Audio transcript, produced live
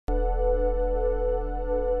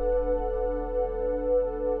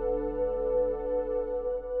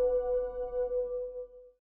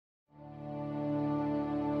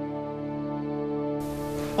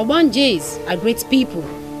Obanjis are great people.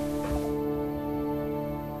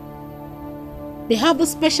 They have a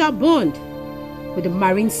special bond with the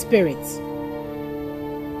marine spirits.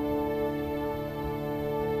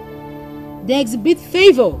 They exhibit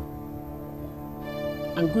favor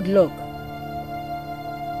and good luck.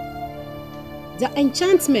 Their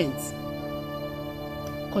enchantment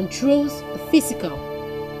controls the physical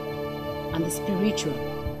and the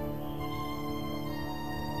spiritual.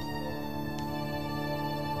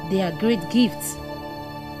 They are great gifts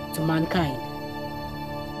to mankind.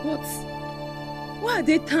 But why are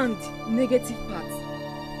they termed negative parts?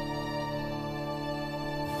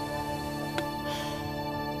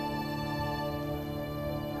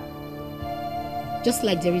 Just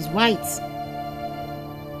like there is white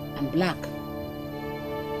and black,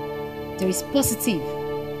 there is positive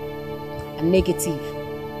and negative.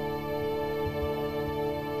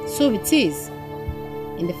 So it is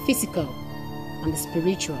in the physical and the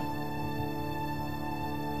spiritual.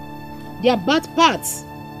 There are bad parts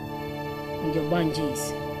in the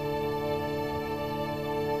Obanjis,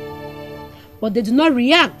 but they do not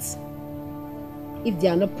react if they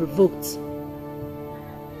are not provoked.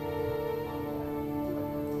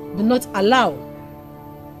 Do not allow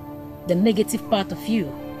the negative part of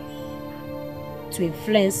you to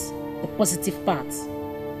influence the positive part.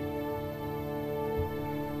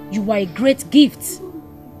 You are a great gift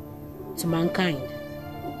to mankind.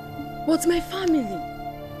 But my family,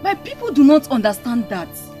 my people do not understand that.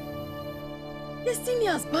 They see me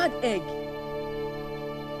as bad egg.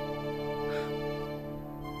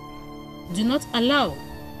 Do not allow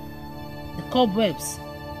the cobwebs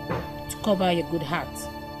to cover your good heart.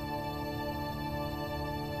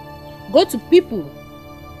 Go to people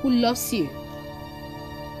who loves you.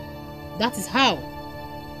 That is how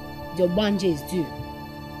the Obanjis do.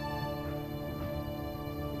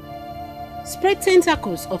 Spread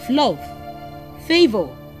tentacles of love, favor,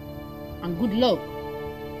 and good luck.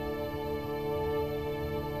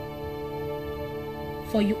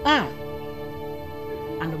 For you are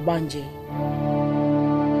an Obanji.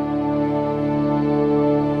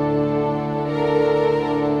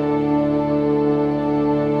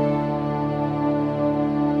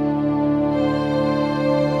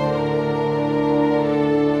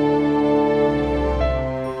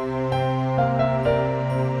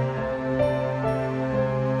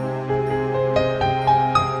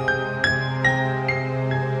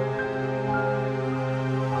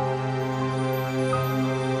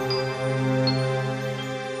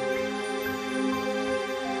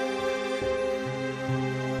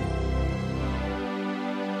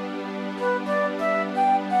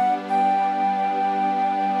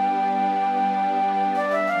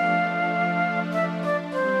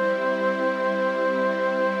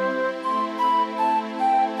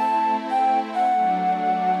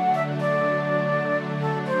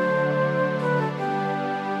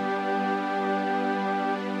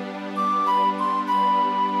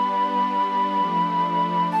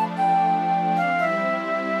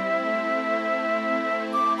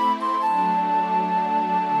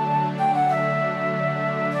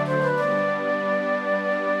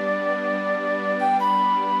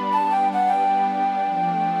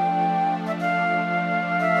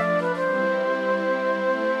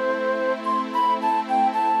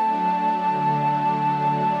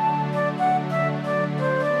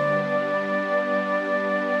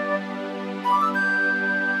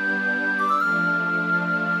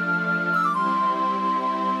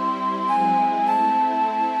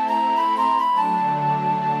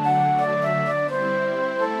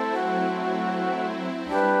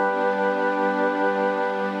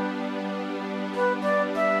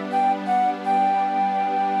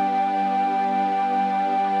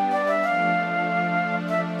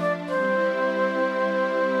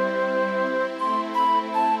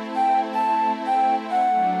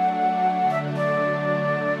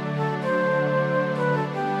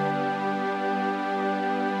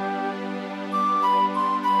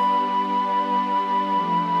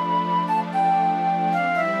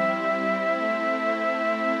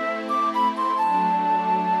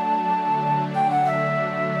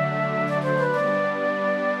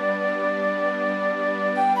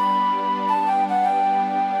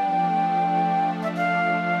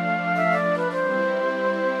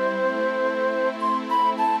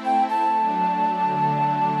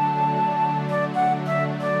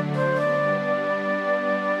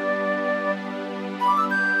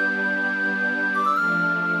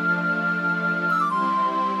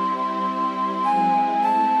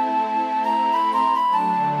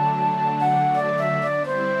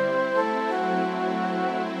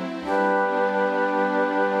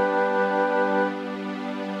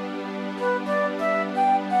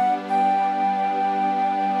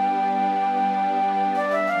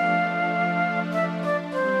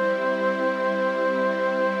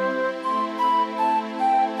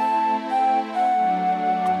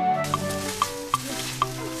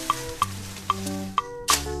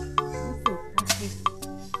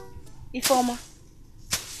 Ifeoma.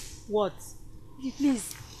 What?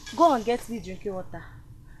 Please, go and get me drinking water.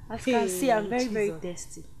 As you can see, I'm very, very Jesus.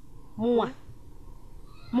 thirsty. Mwa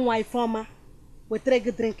Ifeoma. We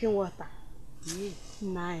drink drinking water.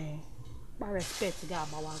 Nah, my respect, God,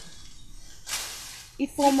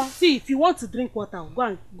 Ifeoma. See, if you want to drink water,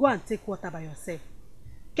 go and take water by yourself.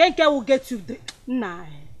 Kenke will get you drink. Nah.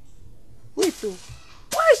 Wait, oh.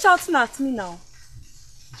 Why are you shouting at me now?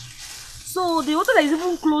 So the water that is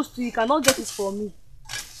even close to you cannot get it for me.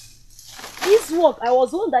 This work, I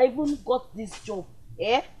was the one that even got this job.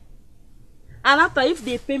 Eh? And after, if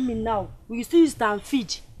they pay me now, we still use it and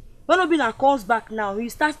feed. When Obina comes back now, we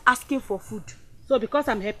start asking for food. So because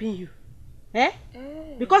I'm helping you. Eh?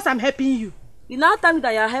 Because I'm helping you. You now tell me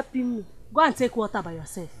that you are helping me. Go and take water by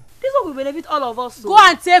yourself. This one will benefit all of us. So. Go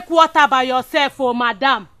and take water by yourself, oh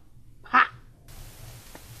madam. Ha!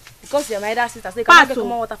 Because you're my elder sister, so you cannot get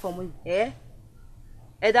common water from me. Eh?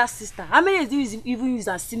 Elder sister. How many years do you even use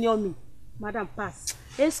as senior me? Madam, pass.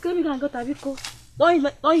 Hey, scream, you can go to Abiko.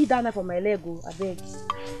 Don't hit that knife on my leg, oh, I beg.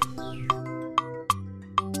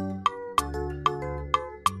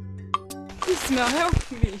 Please now,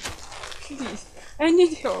 help me. Please, I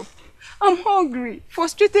need help. I'm hungry,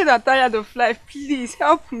 frustrated and tired of life. Please,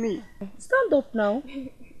 help me. Stand up now.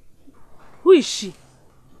 Who is she?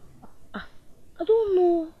 I don't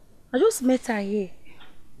know. I just met her here.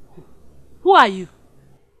 Who are you?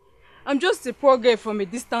 I'm just a poor girl from a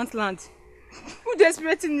distant land who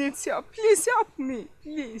desperately needs help. Please help me,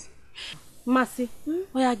 please. Mercy,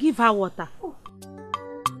 I give her water. Oh.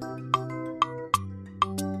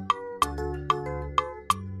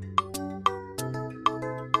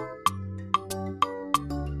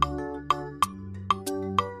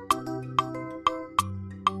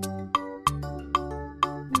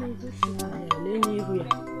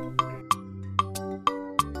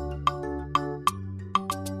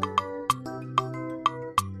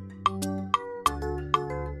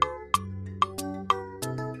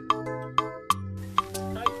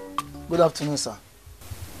 Good afternoon, sir.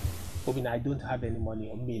 Obina, I don't have any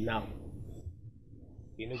money on me now.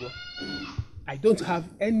 You know what? I don't have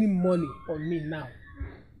any money on me now.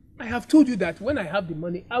 I have told you that when I have the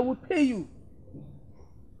money, I will pay you.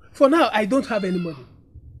 For now, I don't have any money.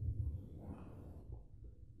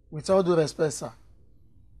 With all due respect, sir,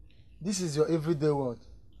 this is your everyday word.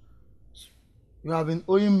 You have been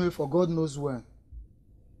owing me for God knows when.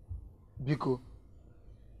 Biko,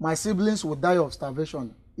 my siblings will die of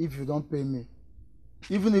starvation if you don't pay me.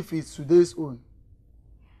 Even if it's today's own.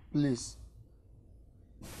 Please.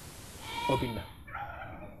 Obina,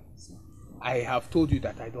 I have told you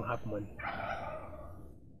that I don't have money.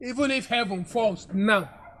 Even if heaven falls now,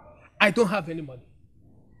 I don't have any money.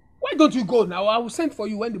 Why don't you go now? I will send for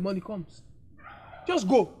you when the money comes. Just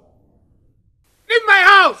go. Leave my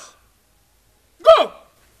house. Go.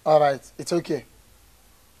 All right, it's okay.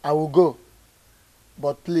 I will go.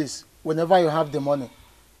 But please, whenever you have the money,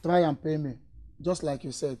 try and pay me, just like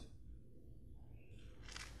you said.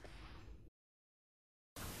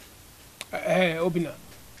 Obina.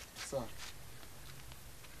 Sir.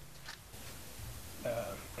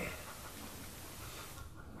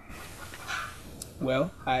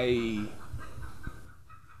 Well, I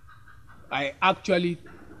actually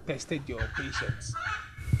tested your patience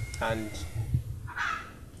and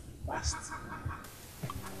passed.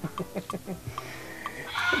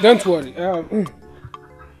 Don't worry.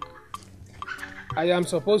 I am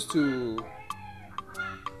supposed to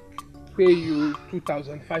pay you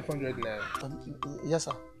 2,500 naira. Yes,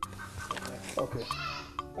 sir. Okay.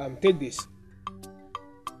 Take this.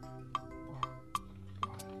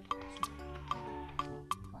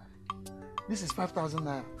 This is 5,000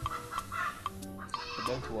 naira.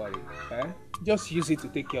 Don't worry. Just use it to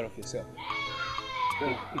take care of yourself.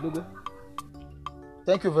 Idogo.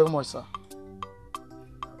 Thank you very much, sir.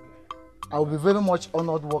 I will be very much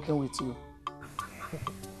honored working with you.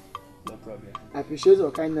 No problem. I appreciate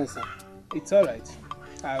your kindness, sir. It's all right.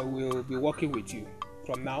 I will be working with you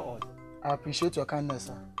from now on. I appreciate your kindness,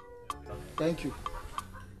 sir. Thank you.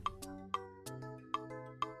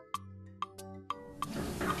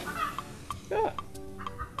 Yeah.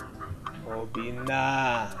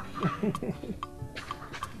 Obina.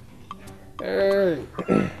 Hey.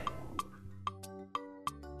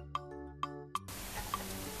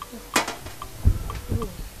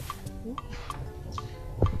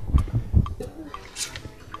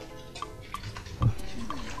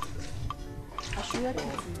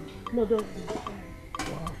 No, don't.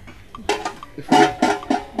 Wow.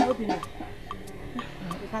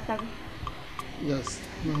 Yes.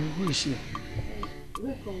 Who is she?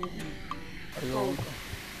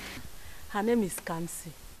 Her name is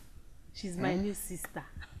Kamsi. She's my new sister.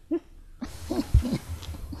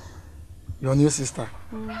 Your new sister?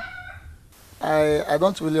 I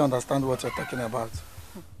don't really understand what you're talking about.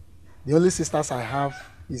 The only sisters I have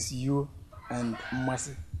is you and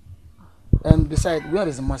Mercy. And besides, where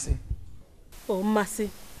is Mercy? Oh, Mercy.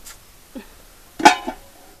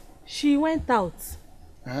 She went out.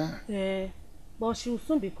 Huh? But she will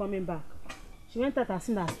soon be coming back. She went out as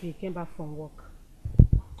soon as we came back from work.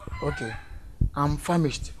 Okay. I'm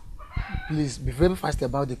famished. Please be very fast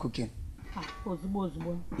about the cooking.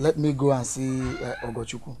 Let me go and see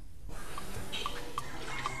Ogochukwu.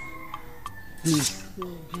 Please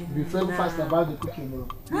be very fast about the cooking.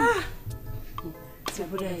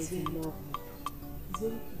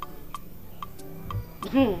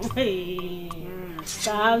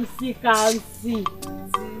 Can't see.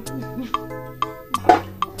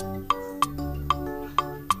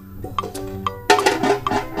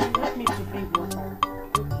 Let me to bring water.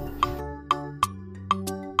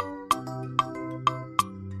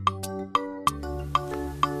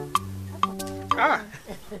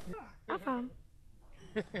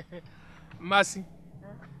 Mercy,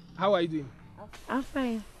 how are you doing? I'm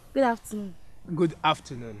fine. Good afternoon. Good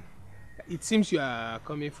afternoon. It seems you are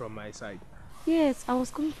coming from my side. Yes, I was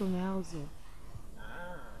coming from my house.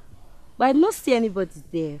 But I did not see anybody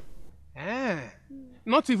there.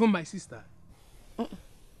 Not even my sister.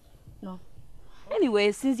 No.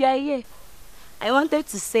 Anyway, since you are here, I wanted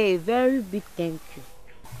to say a very big thank you.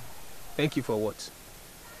 Thank you for what?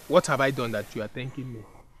 What have I done that you are thanking me?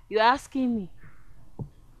 You're asking me.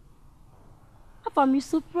 Afam, you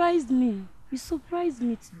surprised me. You surprised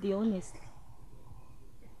me today, honestly.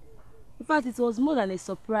 In fact, it was more than a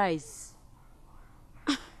surprise.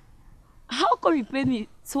 How come you paid me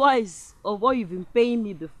twice of what you've been paying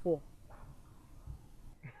me before?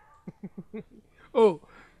 Oh,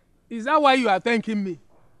 is that why you are thanking me?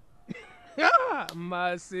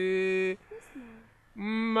 Mercy.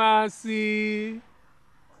 Mercy.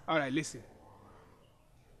 All right, listen.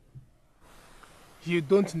 You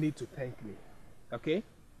don't need to thank me, okay?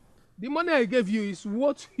 The money I gave you is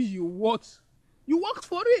what you want. You worked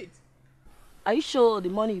for it. Are you sure the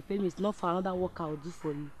money you paid me is not for another work I will do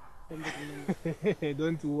for you?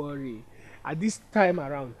 Don't worry. At this time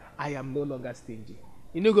around, I am no longer stingy.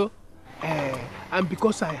 You know, go. And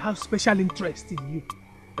because I have special interest in you,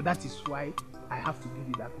 that is why I have to give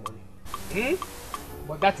you that money.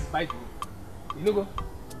 But that is by the way. You know, go.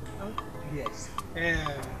 Yes.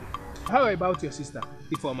 How about your sister,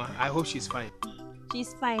 Ifeoma? I hope she's fine.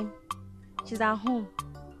 She's fine. She's at home.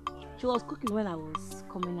 She was cooking when I was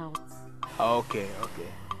coming out. Okay.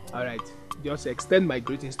 All right. Just extend my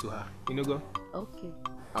greetings to her. You know, go. Okay.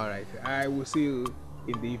 All right. I will see you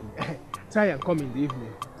in the evening. Try and come in the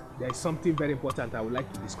evening. There is something very important I would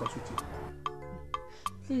like to discuss with you.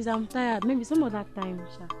 Please, I'm tired. Maybe some other time,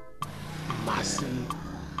 Sha. Mercy.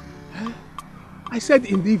 I said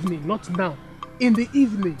in the evening, not now. In the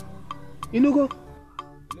evening. You know, go.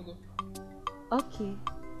 Okay.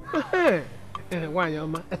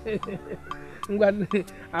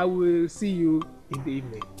 I will see you in the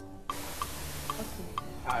evening. Okay.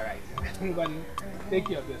 All right. Take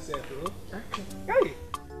care of yourself. Okay. Hey.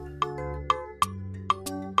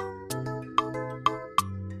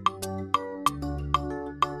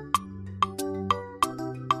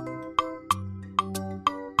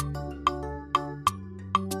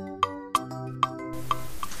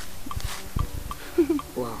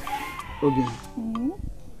 Wow. Obi,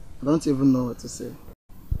 I don't even know what to say.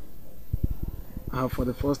 I have for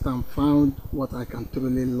the first time found what I can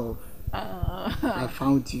truly love. I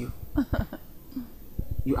found you.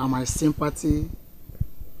 You are my sympathy,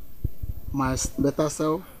 my better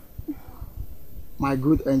self, my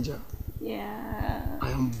good angel. Yeah.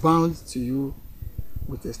 I am bound to you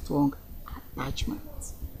with a strong attachment.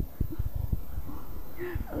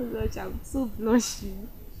 Oh gosh, I'm so blushing.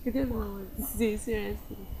 I don't know what to say,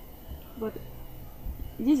 seriously. But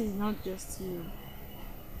this is not just you.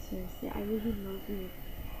 Seriously, I really love you.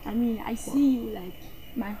 I mean, I see you like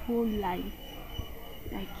my whole life.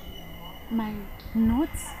 Like my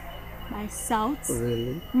north, my south,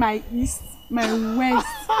 Really? my east, my west.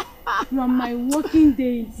 You are my working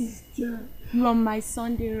days. You are my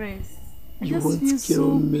Sunday rest. You won't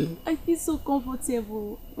kill me. I feel so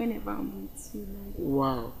comfortable whenever I'm with you. Like,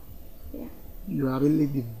 Wow. yeah. You are really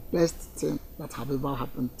the best thing that have ever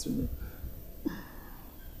happened to me.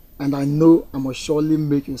 And I know I must surely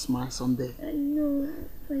make you smile someday. I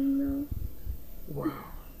know. Wow.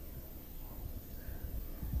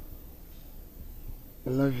 I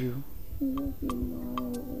love you. I love you,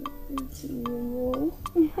 Mom.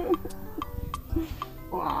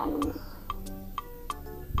 Wow.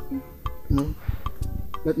 No,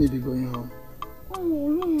 let me be going home. Oh,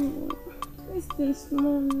 no. Let's stay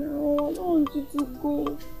small now. I don't want you to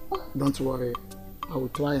go. Don't worry. I will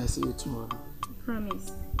try and see you tomorrow.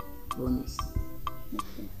 Promise. Promise.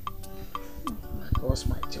 Cross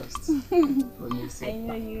my chest. Promise. I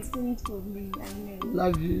know you think for me. I know.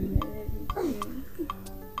 Love you. I love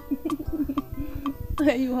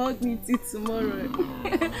you. You hug me till tomorrow.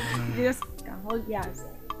 You just can hug me as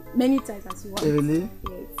many times as you want. Really?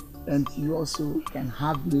 Yes. And you also can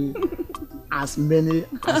have me as many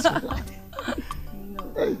as you like. No.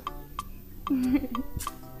 Hey.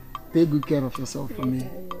 Take good care of yourself for me.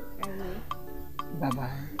 I will.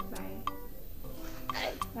 Bye-bye.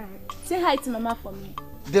 Bye. Bye. Say hi to Mama for me.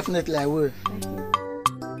 Definitely I will. Thank you.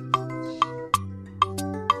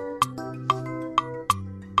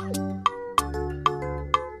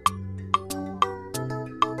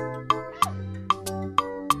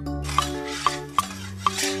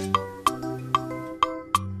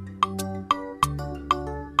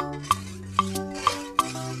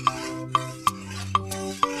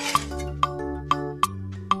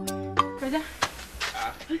 Brother,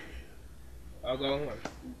 I'll go on.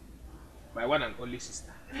 My one and only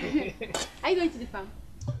sister. Are you going to the farm?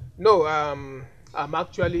 No, I'm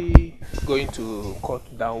actually going to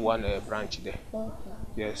cut down one branch there. Okay.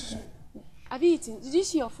 Yes. Have you eaten? Did you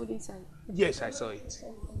see your food inside? Yes, I saw it.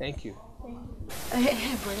 Thank you.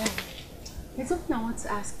 Hey, brother. There's something I want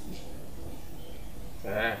to ask you.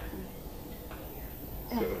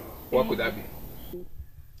 So, what could that be?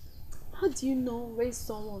 How do you know when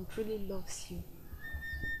someone truly loves you?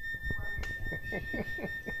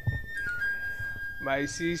 My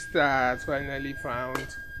sister has finally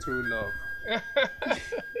found true love.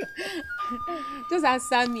 Just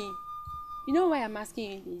answer me. You know why I'm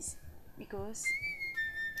asking you this? Because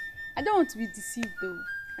I don't want to be deceived though.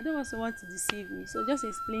 I don't want someone to deceive me. So just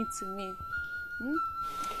explain to me.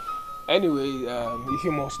 Anyway, if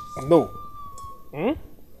you must know,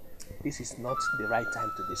 this is not the right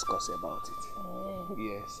time to discuss about it.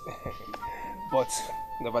 Yes. But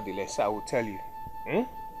nevertheless, I will tell you.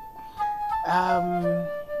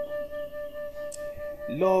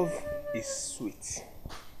 Love is sweet.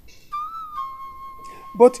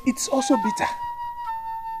 But it's also bitter.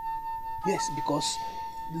 Yes, because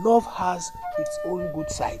love has its own good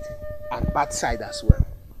side and bad side as well.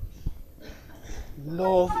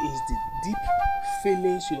 Love is the deep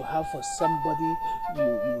feelings you have for somebody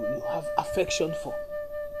you have affection for.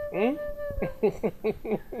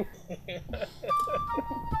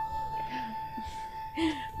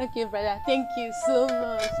 Okay, brother. Thank you so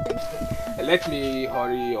much. Thank you. Let me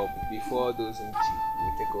hurry up before those in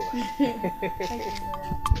will take over. Thank you, brother.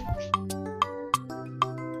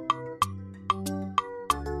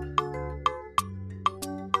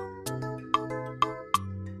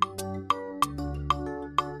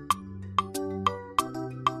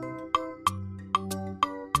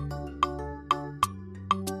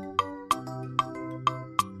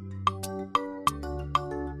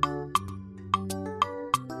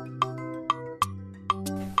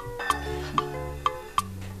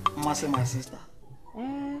 Mercy, my sister.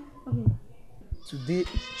 Okay. Today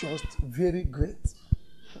is just very great.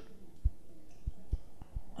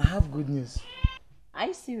 I have good news. Are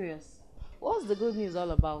you serious? What's the good news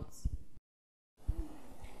all about?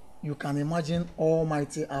 You can imagine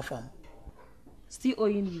Almighty Afam. Still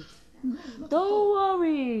owing you. Don't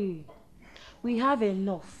worry. We have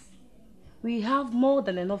enough. We have more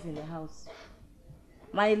than enough in the house.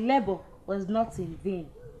 My labor was not in vain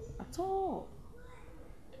at all.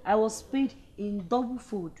 I was paid in double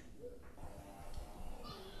food.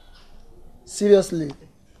 Seriously,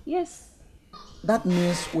 Yes. that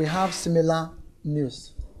means we have similar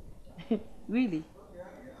news. Really?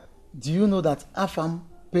 Do you know that Afam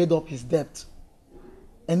paid up his debt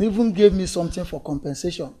and even gave me something for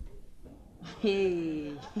compensation?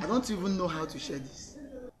 Hey. I don't even know how to share this.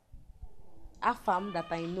 Afam that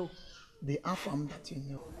I know. The Afam that you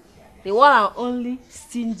know. The one and only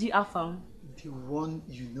stingy Afam. The one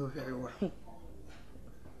you know very well.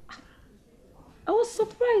 I was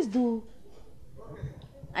surprised though.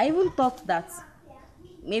 I even thought that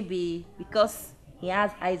maybe because he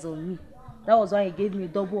has eyes on me, that was why he gave me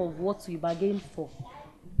double of what we bargained for.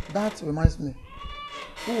 That reminds me.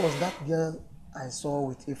 Who was that girl I saw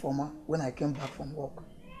with Ifoma when I came back from work?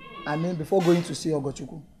 I mean, before going to see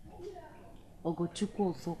Ogochukwu.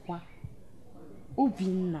 Ogochukwu Osokwa.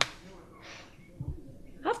 Obinna.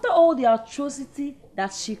 After all the atrocity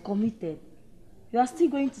that she committed, you are still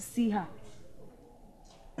going to see her.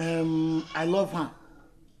 I love her.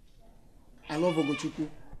 I love Ogochukwu.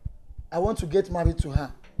 I want to get married to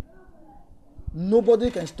her.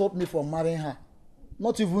 Nobody can stop me from marrying her.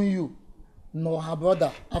 Not even you, nor her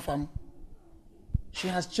brother, Afam. She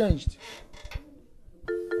has changed.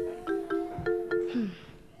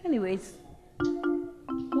 Anyways,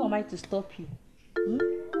 who am I to stop you?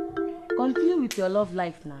 Continue with your love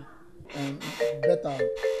life now. Better.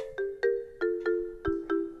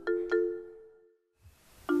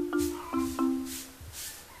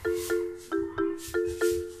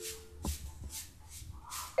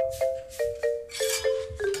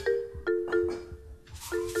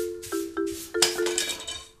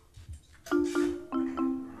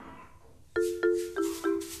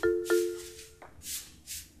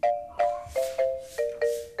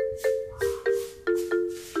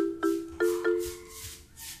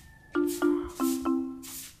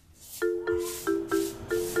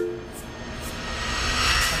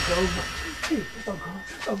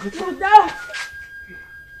 Brother!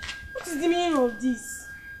 What is the meaning of this?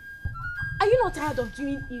 Are you not tired of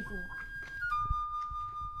doing evil?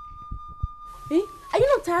 Eh? Are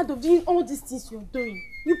you not tired of doing all these things you're doing?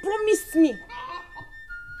 You promised me.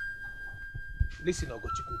 Listen,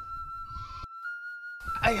 Ogochukwu.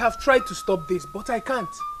 I have tried to stop this, but I can't.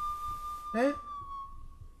 Eh?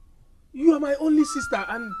 You are my only sister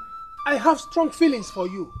and I have strong feelings for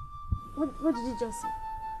you. What did you just say?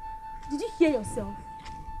 Did you hear yourself?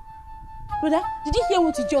 Brother, did you hear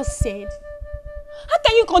what you just said? How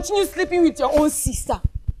can you continue sleeping with your own sister? How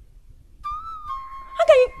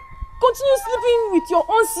can you continue sleeping with your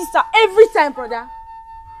own sister every time, brother?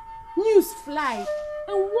 News fly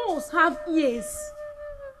and walls have ears.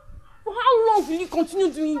 For how long will you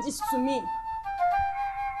continue doing this to me?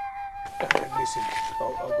 Listen,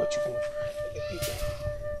 Ogochukwu.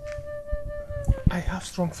 I have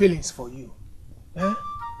strong feelings for you. Eh?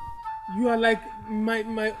 You are like my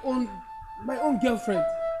own girlfriend.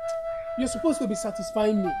 You're supposed to be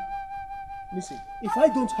satisfying me. Listen, if I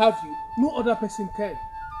don't have you, no other person can.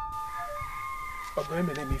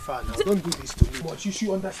 Don't do this to me. But you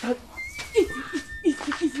should understand.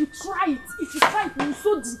 If you try it, we will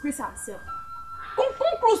so disgrace ourselves. Come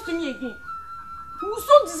close to me again. We will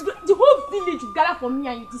so disgrace. The whole village will gather for me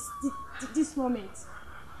and you this moment.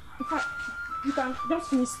 In fact, you can just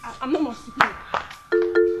finish. I'm not more speaking.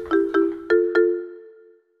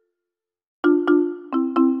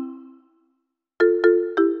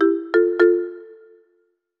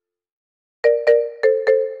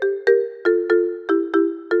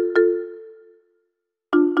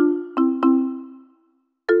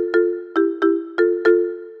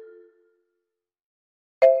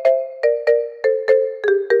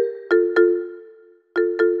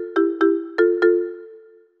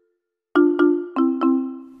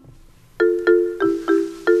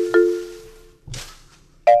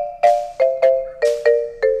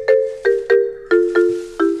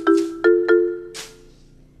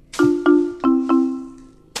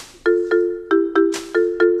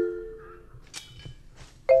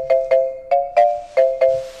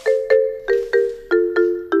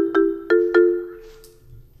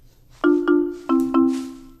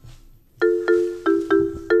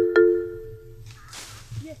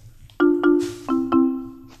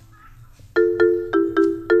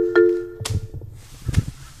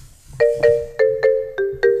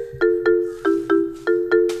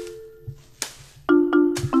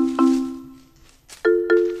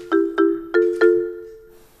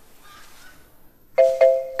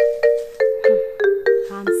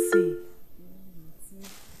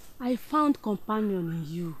 Companion in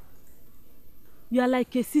you. You are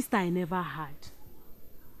like a sister I never had.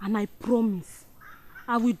 And I promise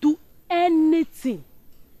I will do anything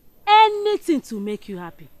to make you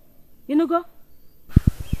happy. You know, go?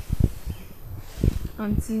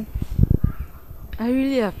 Auntie, I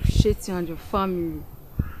really appreciate you and your family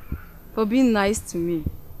for being nice to me.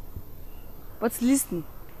 But listen,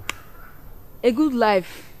 a good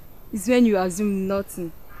life is when you assume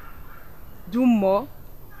nothing, do more,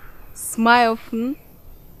 smile often,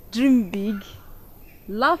 dream big,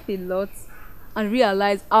 laugh a lot, and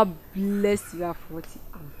realize how blessed you are for what you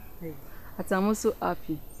are. But I'm also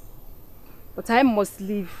happy. But I must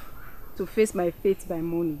leave to face my fate by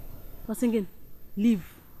morning. Once again, leave.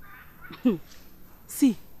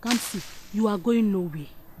 See, come see. You are going nowhere.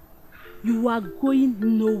 You are going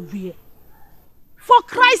nowhere. For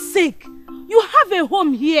Christ's sake, you have a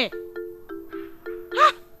home here.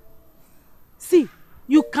 Huh? See,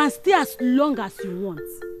 you can stay as long as you want.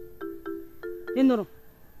 No.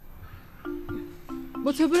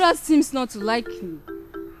 But your brother seems not to like me.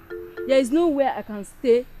 There is nowhere I can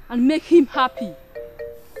stay and make him happy.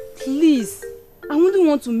 Please, I wouldn't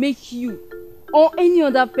want to make you or any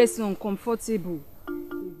other person uncomfortable.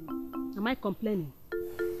 Am I complaining?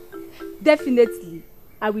 Definitely,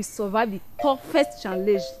 I will survive the toughest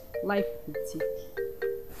challenge life will take.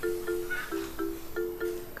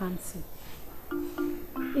 Can't see.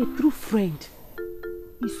 A true friend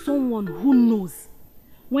is someone who knows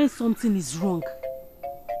when something is wrong,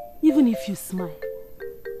 even if you smile.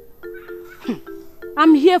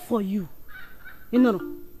 I'm here for you. You know,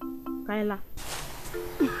 Kaila.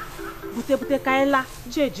 Bute Kaila,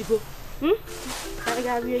 Jejigo.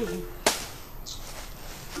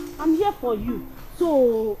 I'm here for you.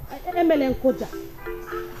 So, MLN Koja.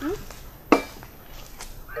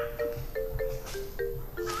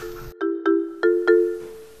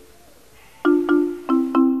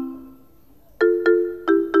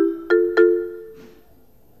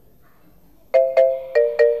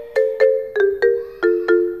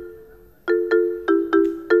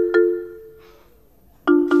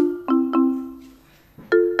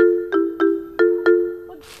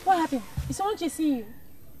 What happened? Is someone chasing you?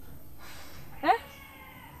 Eh?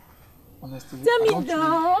 Honestly, Tell I me don't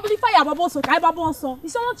now. Really... fire babo so kai babo so.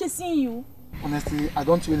 Is someone chasing you? Honestly, I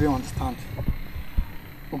don't really understand.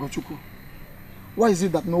 Ogochukwu, why is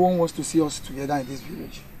it that no one wants to see us together in this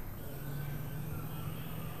village?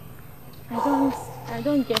 I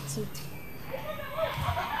don't get it.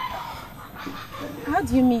 How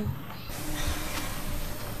do you mean?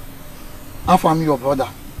 How from your brother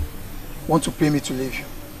want to pay me to leave you?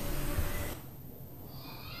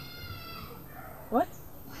 What?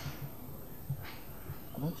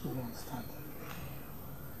 I don't really understand.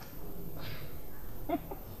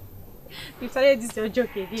 You started this your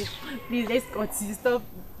joke again. Please, let's continue. Stop.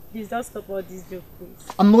 Please don't stop all this joke,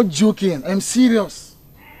 please. I'm not joking. I'm serious.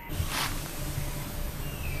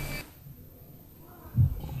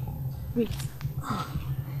 Wait.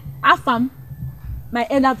 Afam, my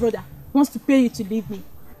elder brother, wants to pay you to leave me.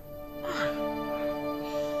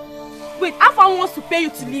 Wait, Afam wants to pay you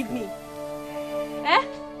to leave me. Eh?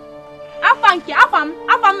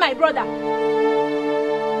 Afam, my brother.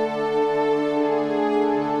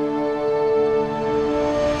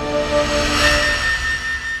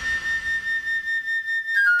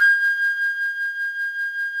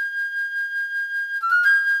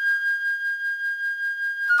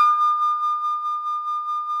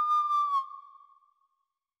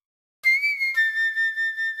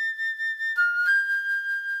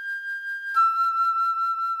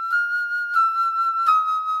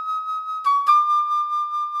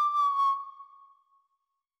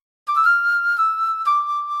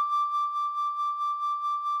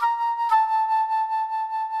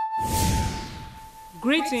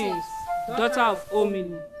 Greetings, daughter of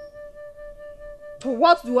Omini. To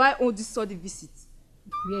what do I owe this sudden visit?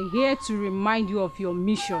 We are here to remind you of your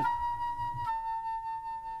mission.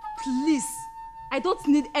 Please, I don't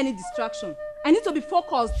need any distraction. I need to be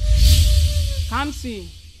focused. Kamsi,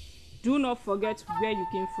 do not forget where you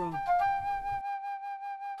came from.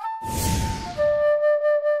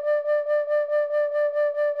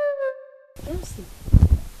 Elsie,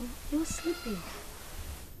 you're sleeping.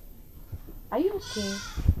 Are you okay?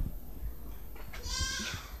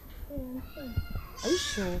 I'm fine. Are you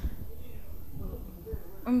sure?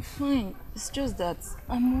 I'm fine. It's just that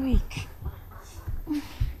I'm weak.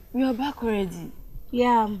 You are back already?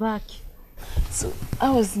 Yeah, I'm back. So,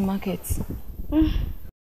 how was the market?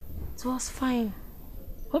 It was fine.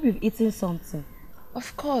 Hope you've eaten something.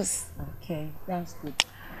 Of course. Okay, that's good.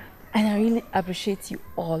 And I really appreciate you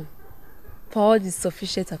all for all the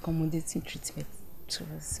sufficient accommodating treatment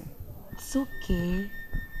towards me. It's okay.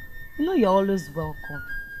 You know you're always welcome.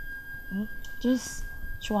 Just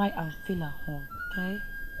try and feel at home, okay?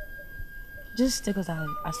 Just take us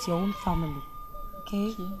as your own family,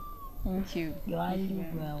 okay? Thank you. You're highly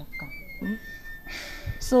welcome.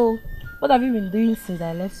 So, what have you been doing since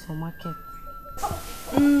I left for market?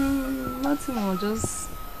 Nothing more, just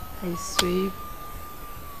I sweep,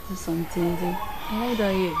 do something. I like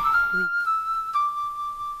that here.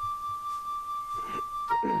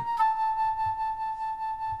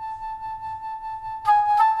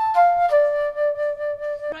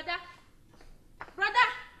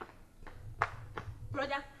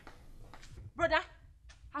 Brother,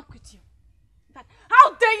 how could you?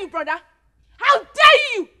 How dare you, brother? How dare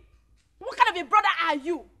you? What kind of a brother are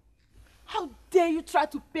you? How dare you try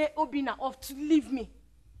to pay Obina off to leave me?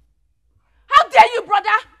 How dare you, brother?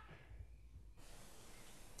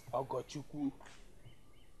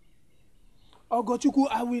 Ogochukwu,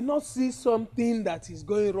 I will not see something that is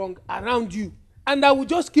going wrong around you, and I will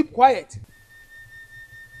just keep quiet.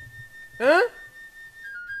 Huh?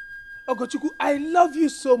 Ogochukwu, I love you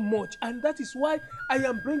so much, and that is why I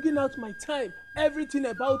am bringing out my time, everything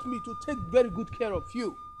about me, to take very good care of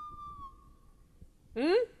you.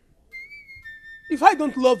 If I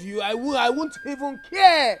don't love you, I won't even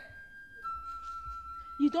care.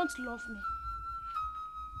 You don't love me.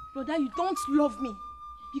 Brother, you don't love me.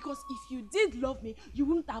 Because if you did love me, you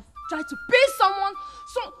wouldn't have tried to pay someone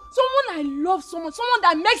I love, someone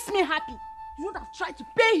that makes me happy. You wouldn't have tried to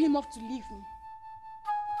pay him off to leave me.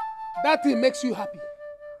 That thing makes you happy.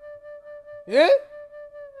 Eh?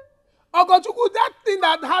 Ogochukwu, that thing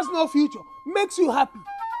that has no future makes you happy.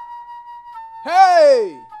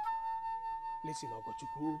 Hey! Listen,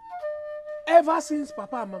 Ogochukwu. Ever since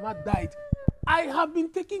Papa and Mama died, I have been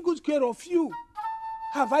taking good care of you.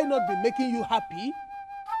 Have I not been making you happy?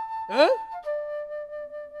 Huh?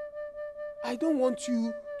 I don't want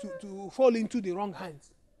you to fall into the wrong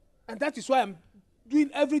hands. And that is why I'm doing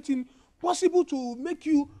everything possible to make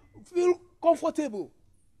you feel comfortable.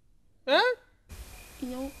 Huh? You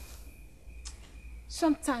know,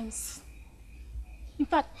 sometimes, in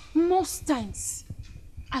fact, most times,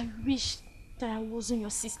 I wish that I wasn't your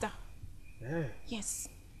sister. Yeah. Yes.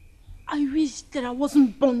 I wish that I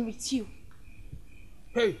wasn't born with you.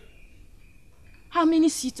 Hey. How many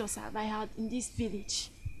suitors have I had in this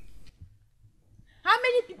village? How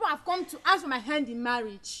many people have come to ask for my hand in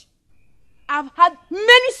marriage? I've had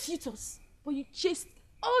many suitors, but you chased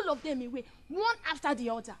all of them away, one after the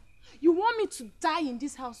other. You want me to die in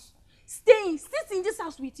this house, sit in this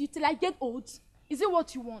house with you till I get old? Is it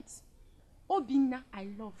what you want? Obinna, I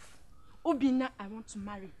love. Obinna, I want to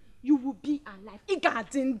marry. You will be alive.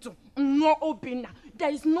 No, Obinna.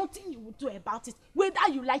 There is nothing you will do about it, whether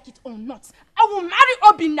you like it or not. I will marry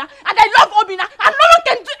Obinna, and I love Obinna, and no one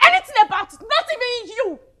can do anything about it, not even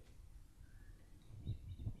you.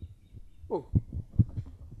 Oh.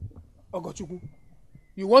 Ogochukwu,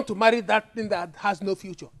 you want to marry that thing that has no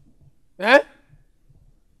future? Eh?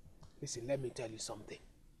 Listen, let me tell you something.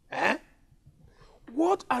 Eh?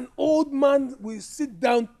 What an old man will sit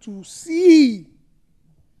down to see.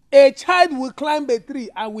 A child will climb a tree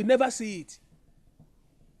and will never see it.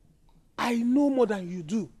 I know more than you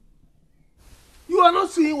do. You are not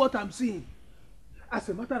seeing what I'm seeing. As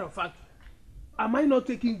a matter of fact, am I not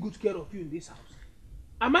taking good care of you in this house?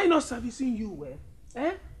 Am I not servicing you well?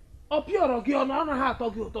 Eh? When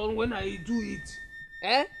I do it.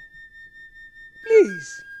 Eh?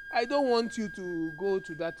 Please, I don't want you to go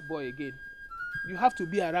to that boy again. You have to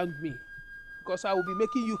be around me because I will be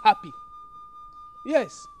making you happy.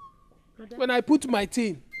 Yes. Brother? When I put my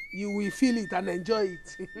thing, you will feel it and enjoy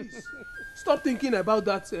it. Stop thinking about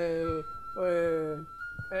that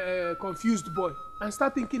confused boy and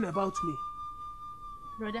start thinking about me.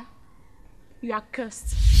 Brother, you are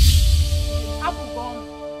cursed. Apple bomb.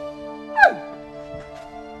 Hey!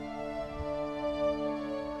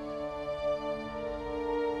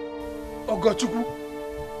 Ogochukwu.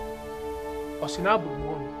 Osinabu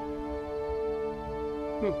Mwonu.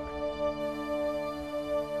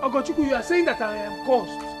 Ogochukwu, you are saying that I am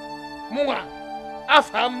cursed. Munga.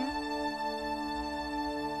 Afam.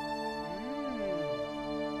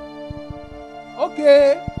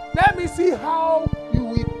 Okay, let me see how you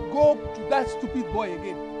will go to that stupid boy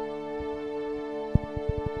again.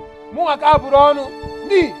 Munga kaburonu.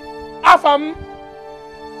 Me. Afam.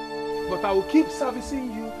 But I will keep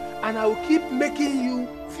servicing you and I will keep making you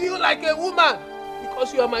feel like a woman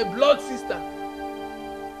because you are my blood sister.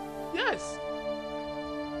 Yes.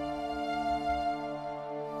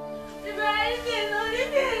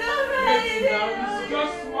 It's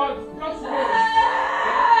just one. Just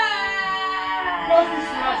this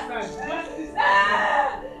last time. Just this last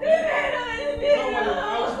time. Don't worry, I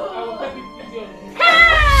will take it easy on you.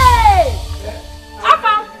 Hey!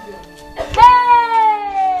 Papa!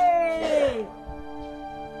 Hey!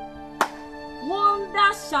 Wonder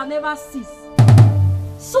shall never cease.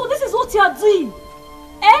 So this is what you are doing?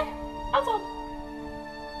 Eh? Papa?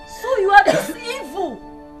 So you are this evil?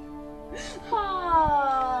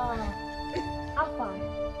 Papa,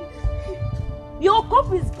 your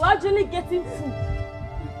cup is gradually getting full.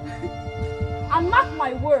 And mark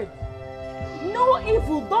my word, no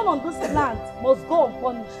evil done on this land must go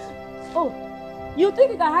unpunished. Oh, you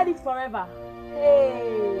think you can hide it forever?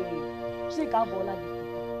 Hey, shake out Bola.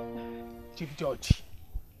 Chief George.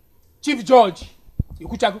 Chief George.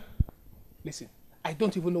 Ikuchagu. Listen, I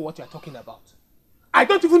don't even know what you are talking about. I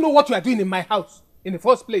don't even know what you are doing in my house in the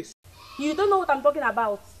first place. You don't know what I'm talking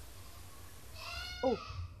about. Oh,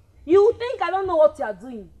 you think I don't know what you are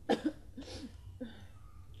doing?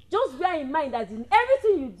 Just bear in mind that in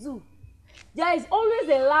everything you do, there is always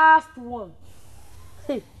a last one.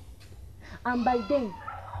 And by then,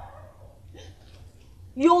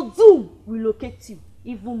 your doom will locate you,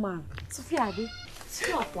 evil man.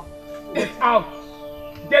 Get out!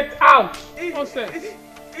 Get out! Ow! Nonsense.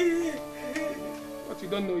 But you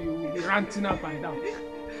don't know you will be ranting up and down.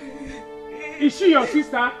 Is she your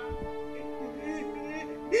sister?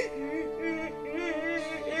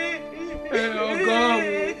 Oh God.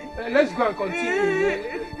 Let's go and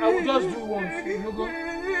continue. I will just do once. You know, go.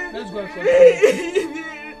 Let's go and continue.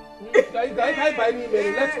 Guy by me,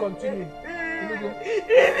 Mary. Let's continue. You know, go.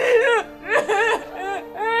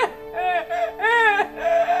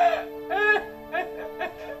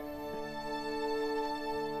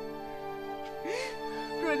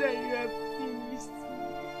 Brother, you have finished me.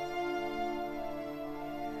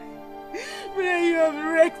 Brother, you have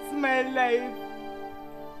wrecked my life.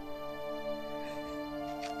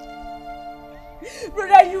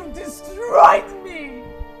 Brother, you've destroyed me.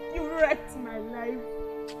 You wrecked my life.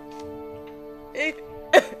 I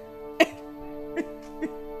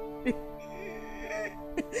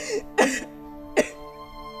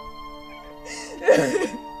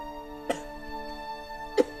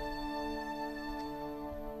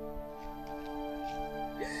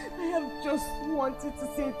have just wanted to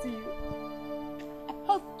say to you.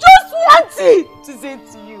 I have just wanted to say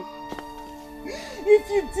to you. If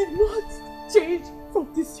you did not change from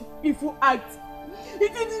this your evil act,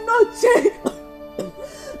 if you did not change.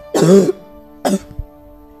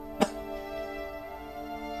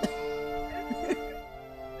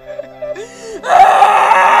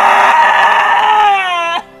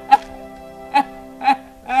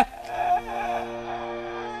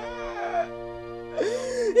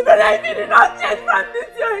 If you did not change from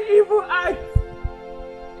this your evil act,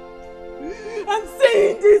 I'm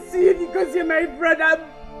saying this to you because you're my brother.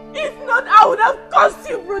 If not, I would have cursed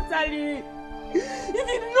you brutally. If you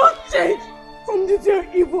did not change from this your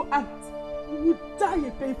evil act, you would die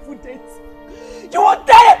a painful death. You would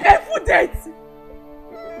die a painful death.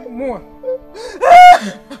 More.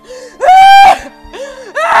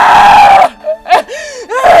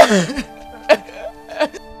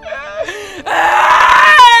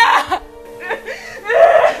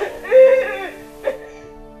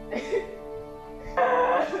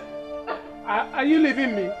 Are you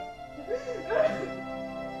leaving me?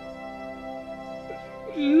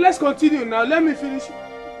 Let's continue now. Let me finish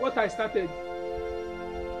what I started.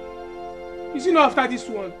 Is it not after this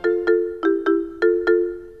one?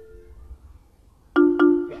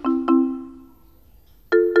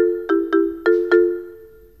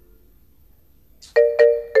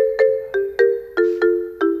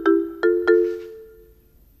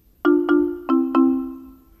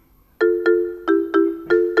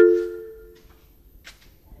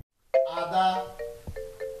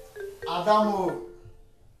 Adamo,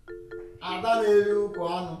 Adalelu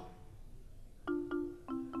Koano.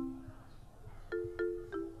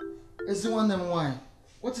 Is it one them wine?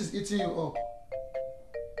 What is eating you up?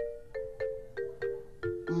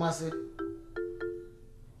 Masi,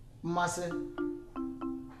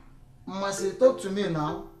 talk to me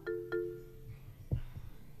now.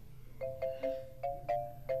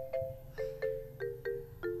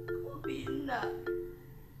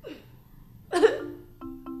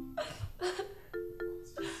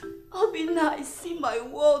 Obina, I see my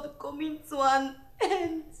world coming to an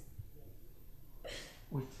end.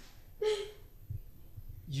 Wait.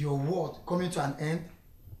 Your world coming to an end?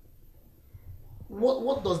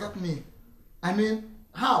 What does that mean? I mean,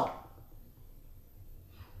 how?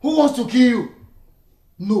 Who wants to kill you?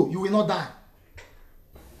 No, you will not die.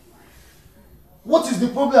 What is the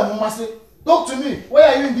problem, Masi? Talk to me. Why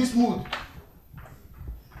are you in this mood?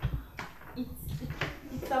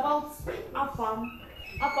 It's about Afam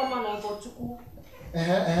and Bochuku.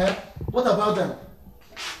 What about them?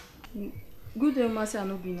 Good day, Masi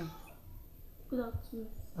and Obina. Good afternoon.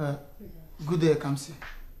 Good day, Kamsi.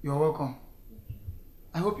 You're welcome.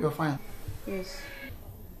 I hope you're fine. Yes.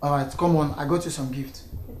 Alright, come on. I got you some gifts.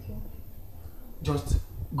 Okay. Just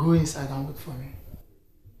go inside and wait for me.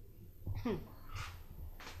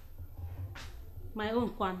 My own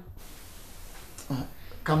Kwan.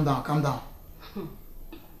 Calm down.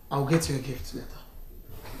 I'll get you a gift later.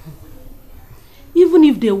 Even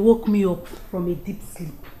if they woke me up from a deep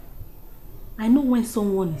sleep, I know when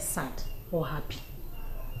someone is sad or happy.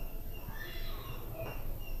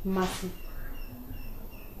 Mercy.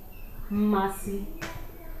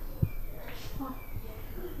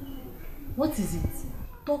 What is it?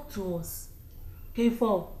 Talk to us.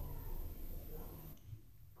 K4.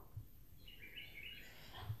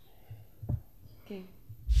 Okay.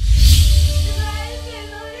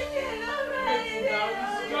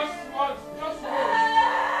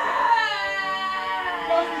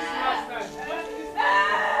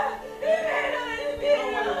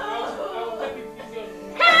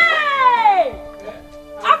 Hey!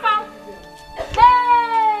 Afam!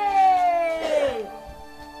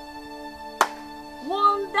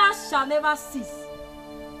 never cease.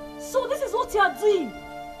 So this is what you are doing.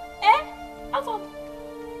 Eh? Alpha.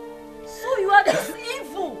 So you are this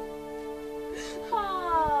evil.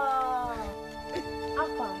 Ah.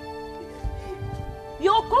 Alpha.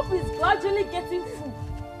 Your cup is gradually getting full.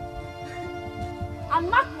 And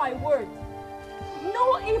mark my word,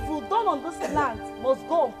 no evil done on this land must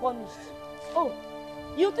go unpunished. Oh,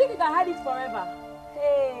 you think you can hide it forever?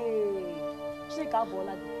 Hey, shake out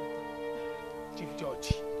Bola. Chief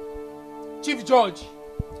George. Chief George.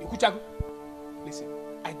 Ikuchagu. Listen,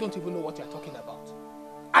 I don't even know what you are talking about.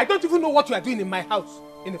 I don't even know what you are doing in my house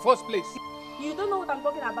in the first place. You don't know what I'm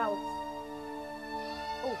talking about?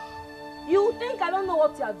 Oh, you think I don't know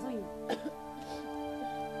what you are doing?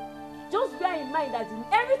 Just bear in mind that in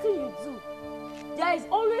everything you do, there is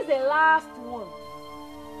always a last one.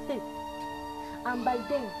 Hey. And by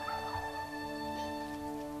then,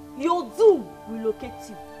 your doom will locate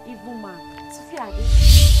you, evil man. Sophia,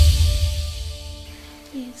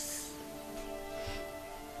 yes.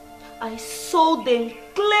 I saw them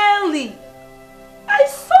clearly. I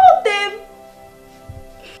saw them.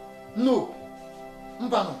 No.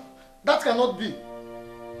 Mbano, that cannot be.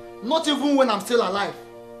 Not even when I'm still alive.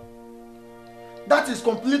 That is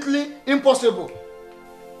completely impossible.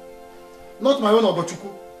 Not my own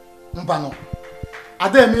Ogochukwu. Mbano.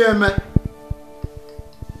 Ademi eme.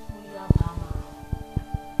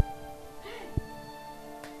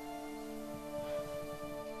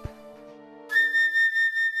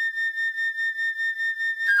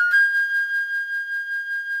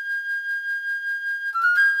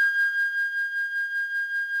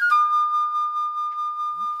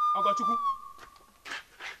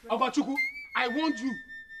 Ogochukwu, I warned you.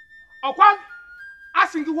 Okwan,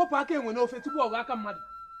 asking you what again when ofe tupu ogaka mmadụ.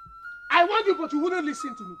 I warned you, but you wouldn't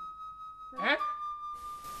listen to me. Eh?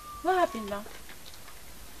 What happened now?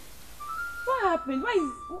 What happened?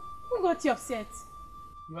 Who got you upset?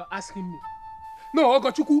 You are asking me. No,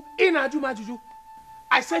 Ogochukwu, in Ajumajuju.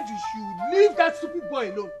 I said you should leave that stupid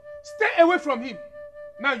boy alone. Stay away from him.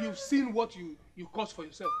 Now you've seen what you caused for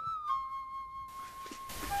yourself.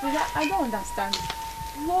 I don't understand.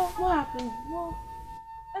 What happened?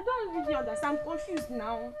 I don't really understand. I'm confused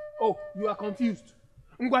now. Oh, you are confused.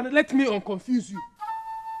 Ngwana, let me unconfuse you.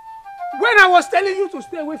 When I was telling you to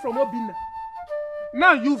stay away from Obinna,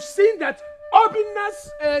 now you've seen that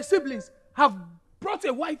Obinna's siblings have brought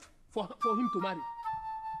a wife for him to marry.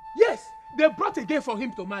 Yes, they brought a girl for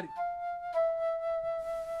him to marry.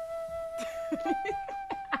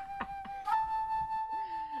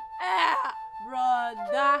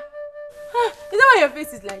 Brother. Is that why your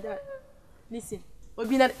face is like that? Listen,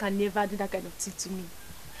 Obinna can never do that kind of thing to me.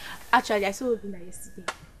 Actually, I saw Obinna yesterday.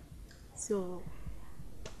 So,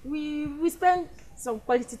 we spent some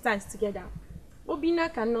quality times together.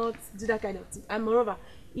 Obinna cannot do that kind of thing. And moreover,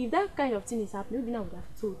 if that kind of thing is happening, Obinna would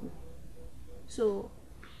have told me. So,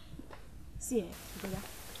 see, brother,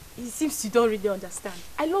 it seems you don't really understand.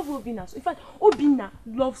 I love Obinna. So in fact, Obinna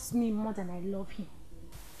loves me more than I love him.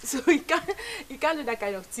 So he can't do that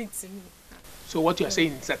kind of thing to me. So what you are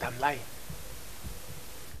saying is that I'm lying.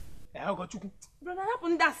 Brother,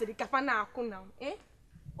 that's the kafana now. Eh?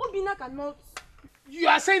 Obinna cannot. You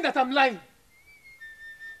are saying that I'm lying.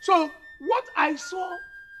 So what I saw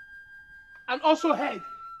and also heard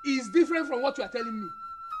is different from what you are telling me.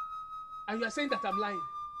 And you are saying that I'm lying.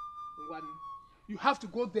 You have to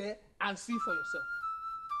go there and see for yourself.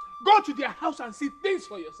 Go to their house and see things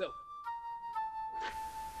for yourself.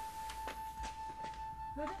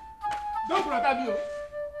 Don't brother me.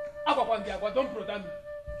 Don't brother me.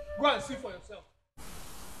 Go and see for yourself.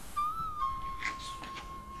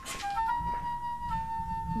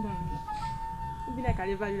 No. Obinna can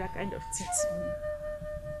never do that kind of thing to me.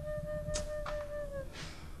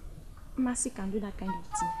 Mercy can do that kind of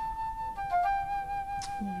thing.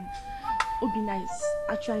 Yeah. Obinna is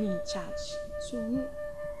actually in charge. So,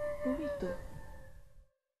 go wait though.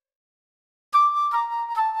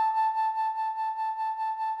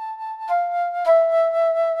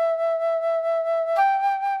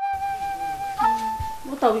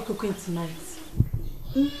 What are we cooking tonight?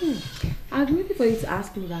 I've been waiting for you to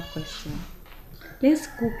ask me that question. Let's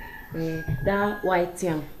cook that white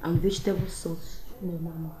yam and vegetable sauce. No,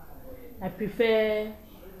 Mama. I prefer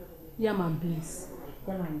yam and beans.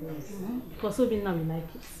 Yam and beans. Because Obinna will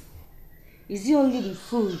like it. Is it only the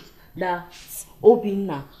food that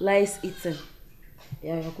Obinna likes eating?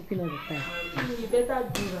 Yeah, you're cooking all the time. You better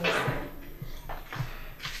do right.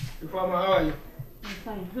 How are you? I'm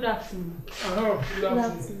fine. Good afternoon. Good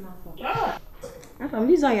afternoon. Afam,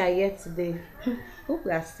 this one you are here today. Hope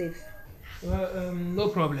we are safe. Well, no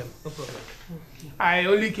problem. No problem. Okay. I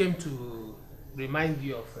only came to remind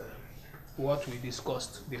you of what we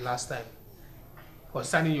discussed the last time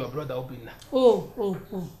concerning your brother Obinna. Oh.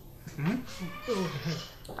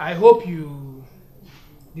 I hope you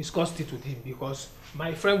discussed it with him because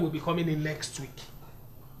my friend will be coming in next week.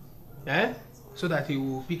 So that he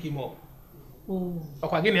will pick him up.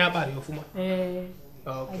 Okay.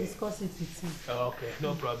 Okay. I discussed it with him. Okay,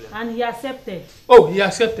 no problem. And he accepted. Oh, he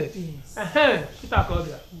accepted? Yes.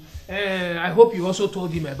 I hope you also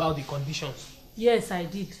told him about the conditions. Yes, I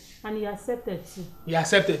did. And he accepted too. He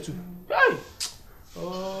accepted too? Hey!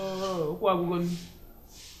 Oh, but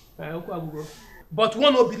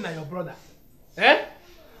one Obinna, your brother,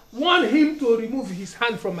 want him to remove his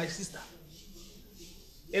hand from my sister.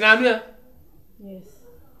 In Anuya? Yes.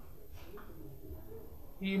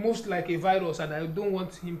 He moves like a virus and I don't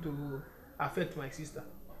want him to affect my sister.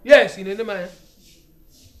 Yes, in any man.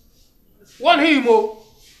 Want him, oh.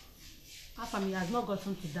 Afam, he has not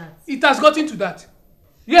gotten to that. It has gotten to that.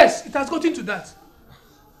 Yes, it has gotten to that.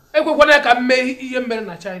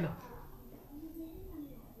 China.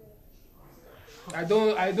 I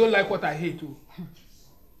don't like what I hate too.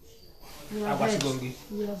 You have heard.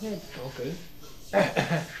 Okay.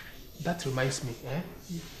 That reminds me,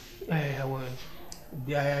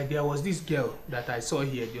 there was this girl that I saw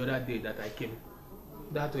here the other day that I came.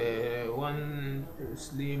 That one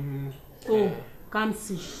slim.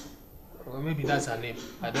 Kamsi. Or maybe that's her name.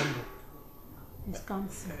 I don't know. It's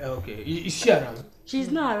Kamsi. Okay. Is she around? She's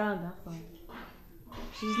not around that far.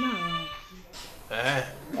 She's not around.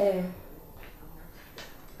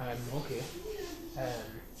 Okay.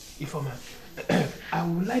 Ifoma, I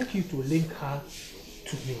would like you to link her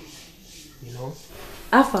to me. You know?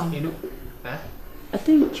 Afam. You know? I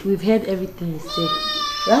think we've heard everything you said.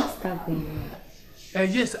 Let's start going on.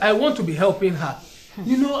 Yes, I want to be helping her.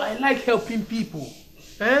 You know, I like helping people.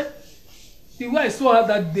 The way I saw her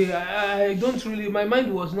that day, I don't really, my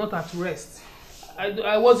mind was not at rest.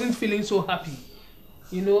 I wasn't feeling so happy.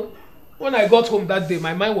 You know, when I got home that day,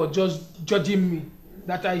 my mind was just judging me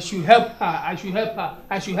that I should help her, I should help her,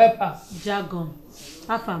 I should help her. Jargon.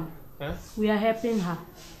 Afam, we are helping her.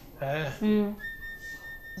 Let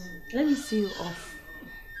me see you off.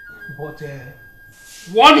 But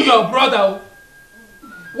warn your brother.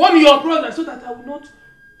 Warn your brother so that I will not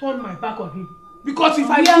turn my back on him. Because if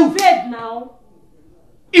I do, are paid now.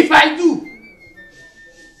 If I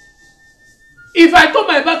turn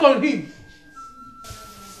my back on him,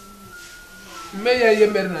 may I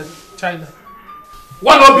in China.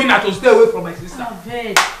 One Obinna to stay away from my sister. I've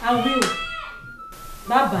heard. I will.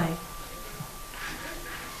 Bye-bye.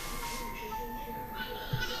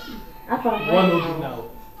 One Obinna.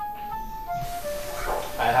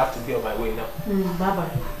 I have to be on my way now.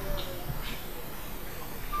 Bye-bye.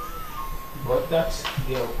 But that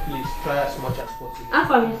girl, please try as much as possible.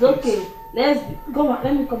 Afam, it's okay. Let's go on.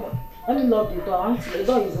 Let me come on. Let me lock the door. The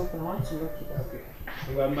door is open. I want to lock it. Okay.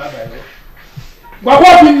 Bye-bye. But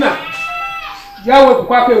what Obinna? Yahweh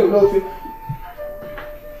Kwake will know it.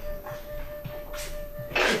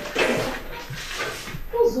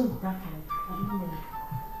 Who's on that one? I don't know.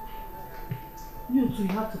 You two, you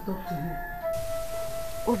have to talk to him.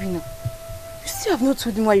 Obinna, you still have not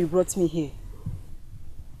told him why you brought me here.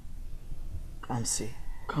 Kamsi,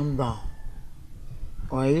 calm down.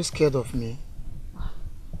 Or are you scared of me?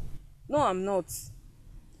 No, I'm not.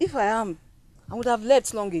 If I am, I would have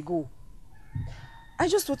left long ago. I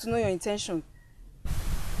just want to know your intention.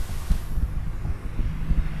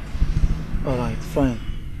 Alright, fine.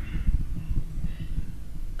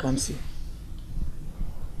 Kamsi,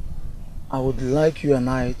 I would like you and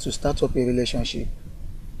I to start up a relationship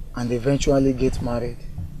and eventually get married.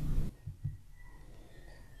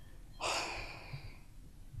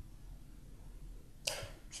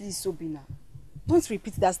 Please, Obinna, don't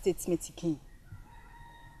repeat that statement again.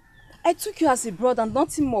 I took you as a brother and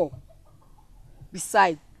nothing more.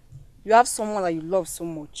 Besides, you have someone that you love so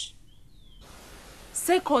much.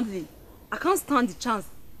 Secondly, I can't stand the chance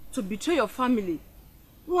to betray your family,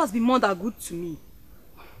 who has been more than good to me.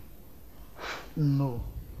 No,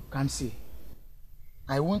 Kamsi.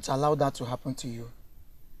 I won't allow that to happen to you.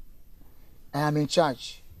 I am in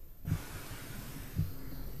charge.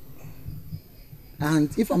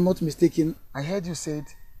 And if I'm not mistaken, I heard you said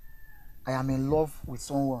I am in love with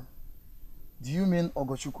someone. Do you mean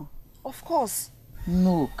Ogochukwu? Of course.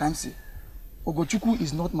 No, Kamsi. Ogochukwu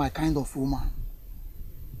is not my kind of woman.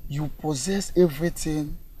 You possess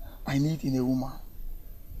everything I need in a woman.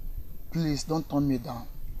 Please don't turn me down.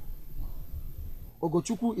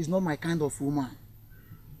 Ogochukwu is not my kind of woman.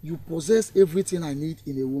 You possess everything I need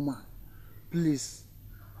in a woman. Please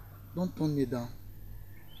don't turn me down.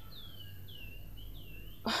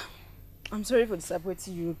 I'm sorry for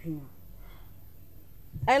disappointing you, Obinna.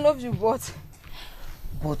 I love you, but...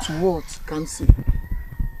 But what, Kamsi?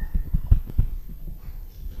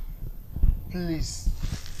 Please.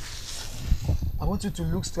 I want you to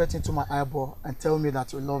look straight into my eyeball and tell me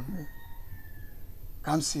that you love me.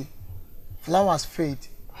 Kamsi, flowers fade.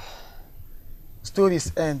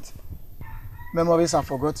 Stories end. Memories are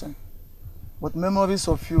forgotten. But memories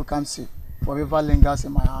of you, Kamsi, forever lingers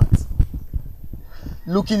in my heart.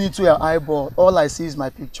 Looking into your eyeball, all I see is my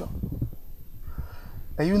picture.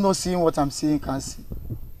 Are you not seeing what I'm seeing, Kamsi?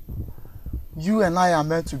 You and I are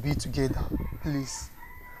meant to be together. Please.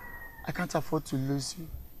 I can't afford to lose you.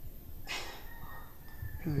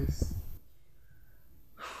 Please.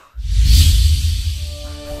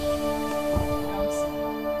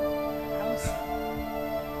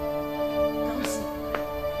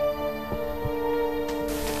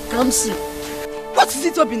 Kamsi. What is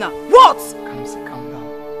it, Obina? What? Kamsi, calm down.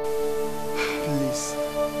 Please.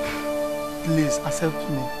 Please, accept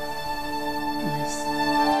me. Please.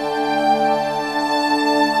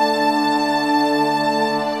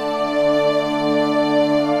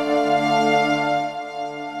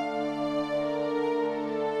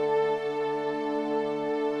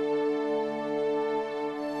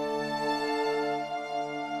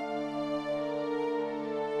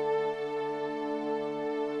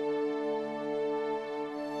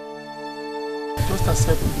 Just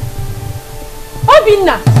accept me.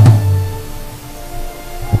 Obinna!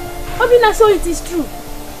 Obinna, so it is true.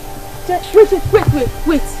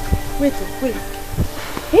 Wait.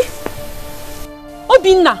 Eh?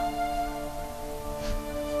 Obinna!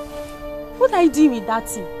 What are you doing with that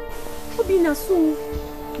thing? Obinna, so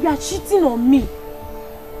you are cheating on me.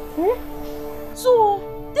 Eh?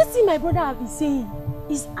 So, this thing my brother have been saying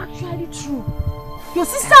is actually true. Your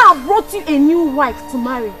sister have brought you a new wife to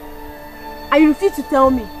marry. And you refuse to tell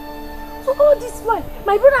me. So all this while,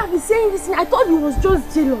 my brother have been saying this thing. I thought he was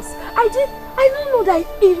just jealous. I don't know that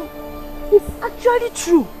it's actually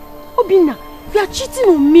true. Obinna, you are cheating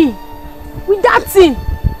on me with that thing.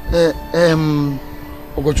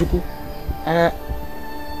 Ogochukwu,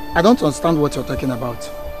 I don't understand what you're talking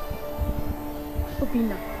about.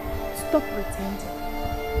 Obinna, stop pretending.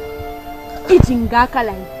 Ijingaka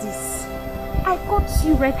like this. I caught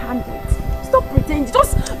you red-handed. Stop pretending.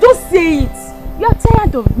 Just say it. You are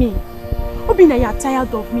tired of me. Obinna, you are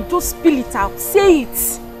tired of me. Just spill it out. Say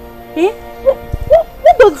it. Eh?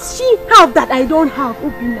 What does she have that I don't have,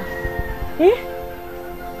 Obinna? Eh?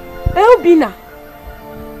 Obinna.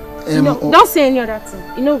 Don't say any other thing.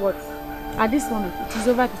 You know what? At this moment, it is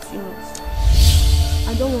over between us.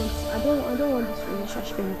 I don't want this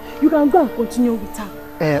relationship anymore. You can go and continue with her.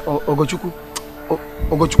 Ogochukwu.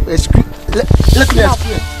 Excuse. Let me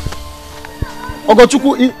explain.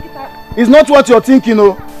 Ogochukwu, it's not what you're thinking,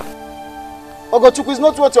 oh. Ogochukwu is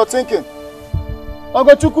not what you're thinking.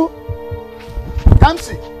 Ogochukwu.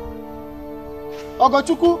 Kamsi.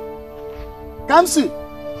 Ogochukwu. Kamsi.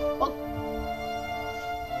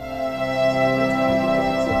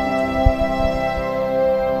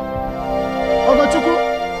 Ogochukwu.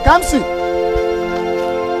 Kamsi.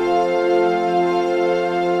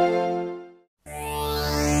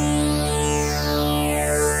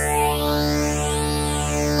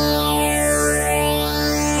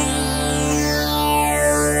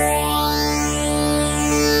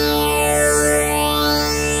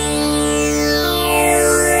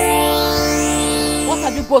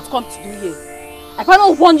 Both come to do here? I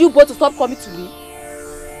cannot want you both to stop coming to me.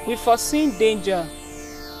 We foreseen danger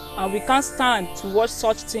and we can't stand to watch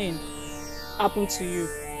such thing happen to you.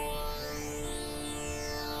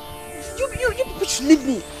 You people should leave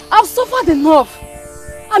me. I've suffered enough.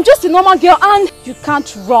 I'm just a normal girl and... You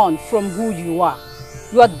can't run from who you are.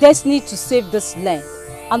 You are destined to save this land,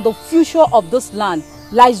 and the future of this land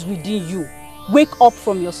lies within you. Wake up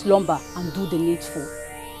from your slumber and do the needful.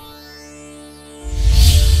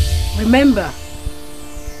 Remember,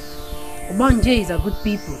 Obanje is a good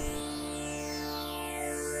people.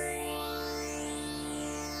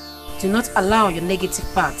 Do not allow your negative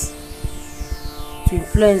part to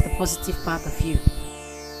influence the positive part of you.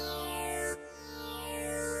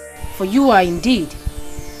 For you are indeed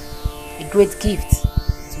a great gift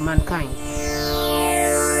to mankind.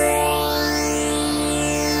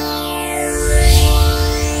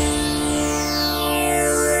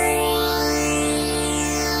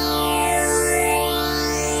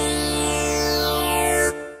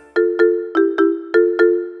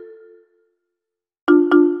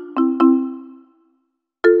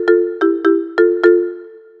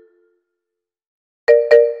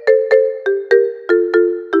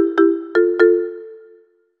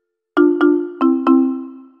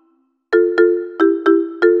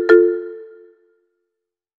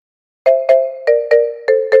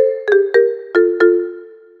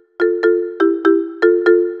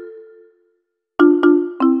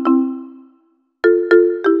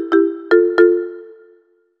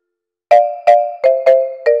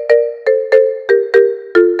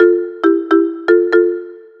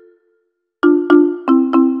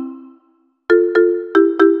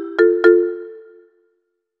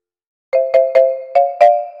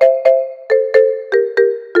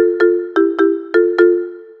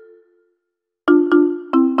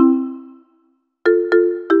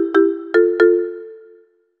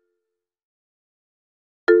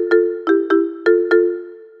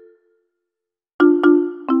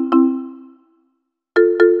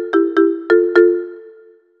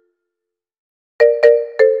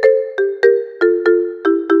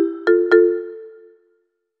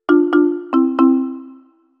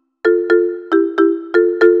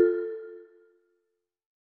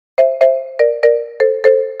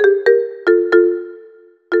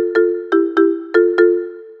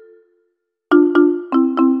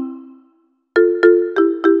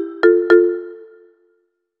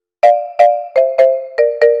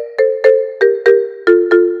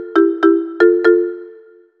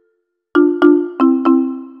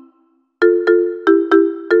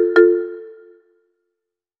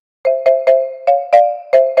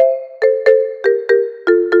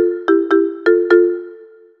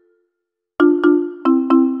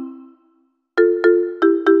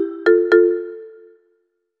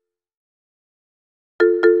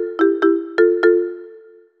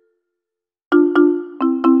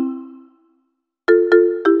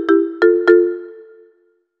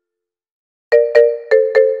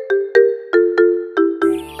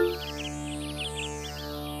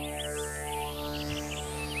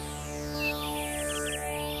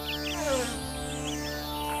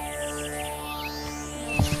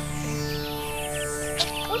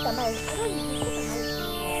 I don't need to talk about.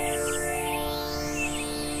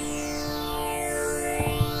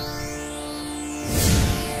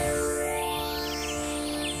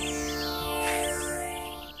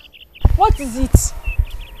 What is it?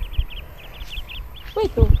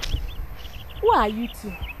 Wait, oh. Who are you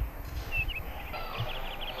two?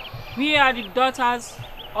 We are the daughters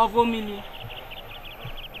of Omili.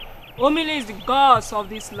 Omili is the gods of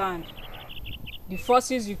this land. The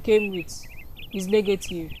forces you came with is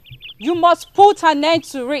negative. You must put an end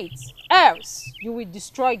to it, else you will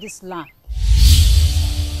destroy this land.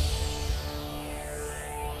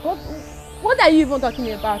 What are you even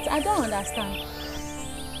talking about? I don't understand.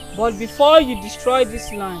 But before you destroy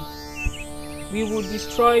this land, we will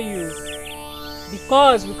destroy you.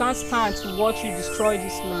 Because we can't stand to watch you destroy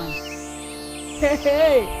this land.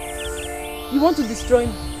 Hey! You want to destroy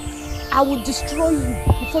me? I will destroy you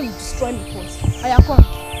before you destroy me first. Aya, come.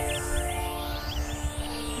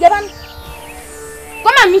 Devan,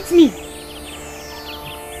 come and meet me.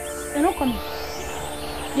 You're not coming.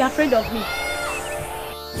 You're afraid of me.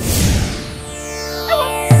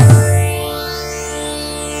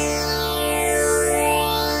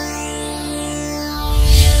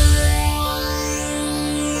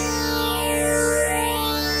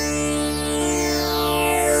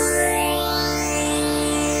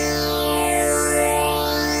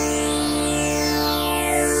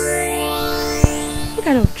 What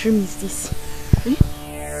kind of dream is this? Eh?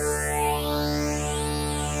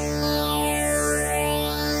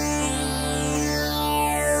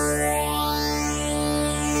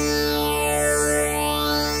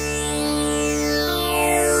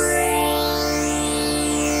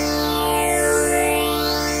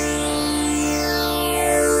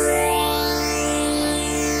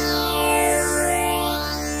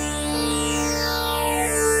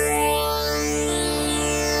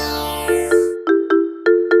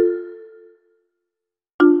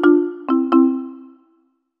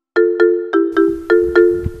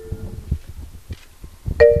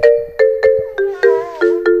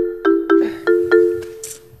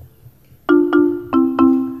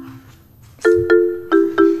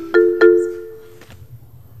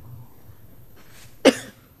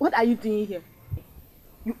 What are you doing here?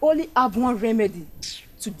 You only have one remedy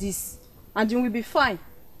to this, and you will be fine.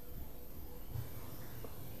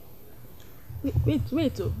 Wait.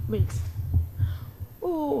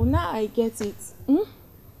 Oh, now I get it.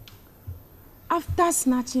 After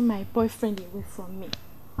snatching my boyfriend away from me,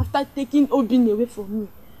 after taking Obin away from me,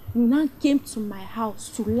 you now came to my house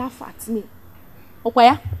to laugh at me.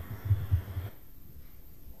 Okwaya?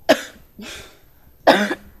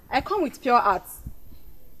 I come with pure heart.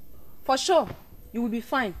 For sure, you will be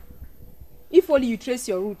fine. If only you trace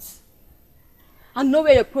your roots and know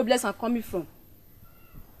where your problems are coming from.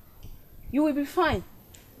 You will be fine.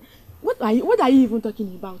 What are you even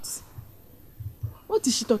talking about? What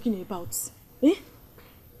is she talking about? Eh?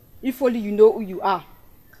 If only you know who you are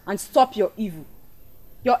and stop your evil.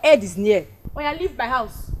 Your end is near. When I leave my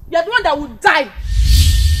house, you are the one that will die.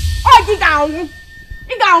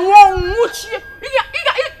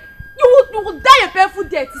 Oh, you will die a painful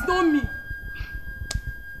death. It's not me.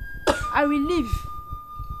 I will leave.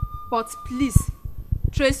 But please,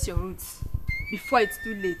 trace your roots before it's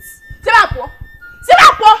too late. Sirapo!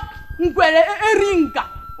 Ngwere eringa.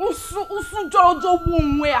 Usu jorojo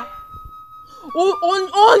wunwea.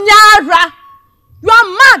 Onyara! You are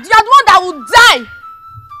mad. You are the one that will die.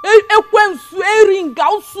 Ekwensu eringa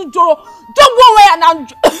usu joro. Jogo wea na.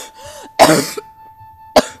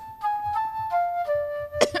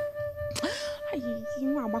 Ayi,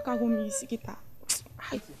 ma baka go mi sikita.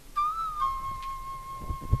 Ayi.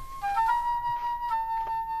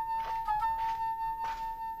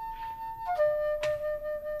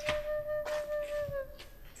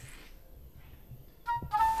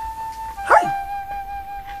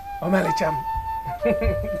 Omalicham.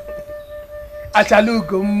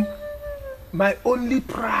 Achalugum, my only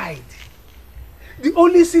pride. The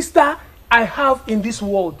only sister I have in this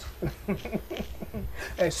world.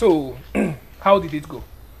 So, how did it go?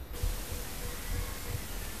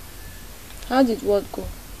 How did what go?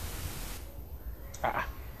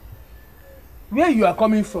 Where you are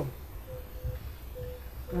coming from?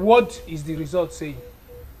 What is the result saying?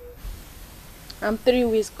 I'm 3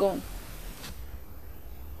 weeks gone.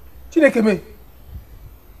 Chinekeme,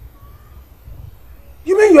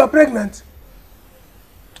 you mean you are pregnant?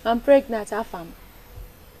 I'm pregnant, Afam.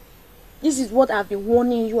 This is what I've been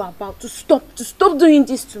warning you about. To stop doing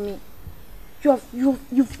this to me.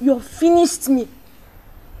 You've finished me.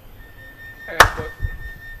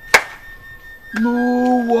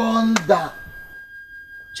 No wonder.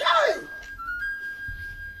 Child.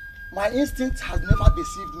 My instinct has never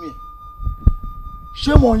deceived me.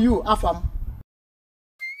 Shame on you, Afam.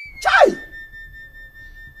 Chai!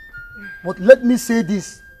 But let me say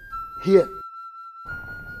this here.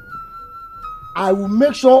 I will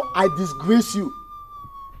make sure I disgrace you.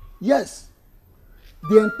 Yes,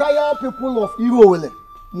 the entire people of Irowele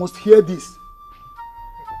must hear this.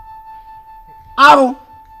 Aaron,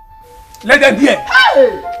 Let them hear.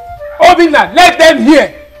 hey! Obinna, let them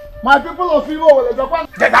hear. My people of Irowele, Japan.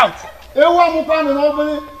 Get out.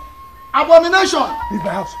 Abomination. Leave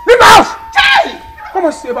my house. Leave my house. Chai! Come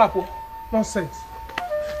on, stay back. Nonsense.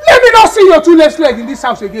 Let me not see your two left legs in this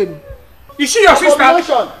house again. Is she your sister?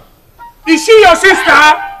 Abomination. Is she your sister?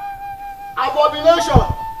 Abomination.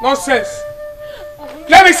 Nonsense.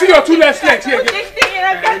 Let me see your two left legs here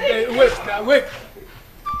again. Wait.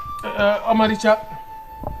 Omaricha.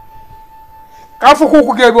 Can't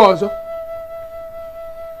forget get also.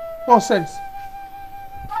 Nonsense.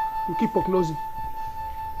 You keep on closing.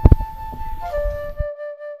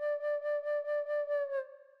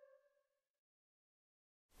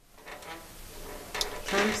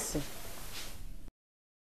 Kamsi,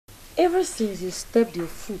 ever since you stepped your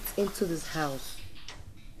foot into this house,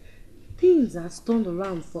 things have turned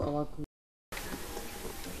around for our good.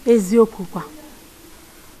 Eziokupa,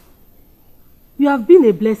 you have been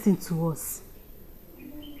a blessing to us.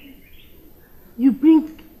 You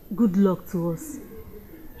bring good luck to us.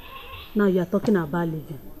 Now you are talking about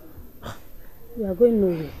living. You are going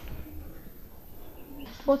nowhere.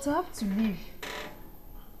 But I have to leave.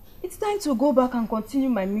 It's time to go back and continue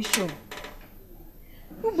my mission.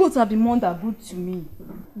 You both have been more than good to me.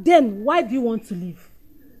 Then why do you want to leave?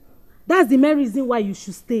 That's the main reason why you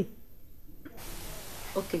should stay.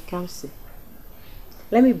 Okay, Kamsi,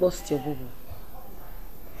 let me bust your bubble.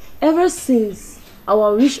 Ever since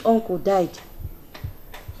our rich uncle died,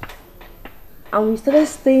 and we started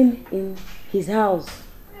staying in his house,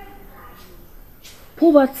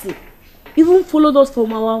 poverty even followed us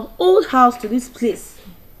from our old house to this place.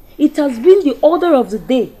 It has been the order of the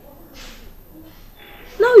day.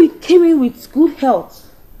 Now you came in with good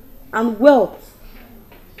health and wealth.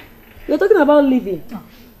 You're talking about living.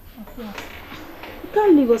 You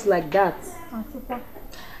can't leave us like that.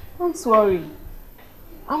 Don't worry.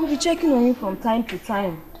 I will be checking on you from time to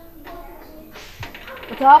time.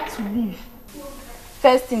 But I have to leave.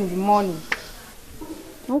 First thing in the morning.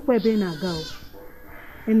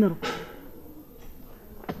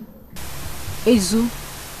 Ezu,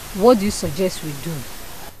 what do you suggest we do?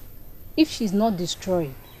 If she's not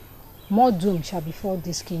destroyed, more doom shall befall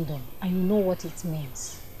this kingdom, and you know what it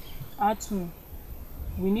means. Atu,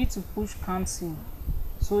 we need to push Kamsi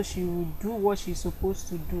so she will do what she's supposed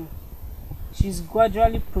to do. She's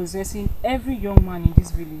gradually possessing every young man in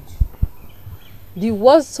this village. The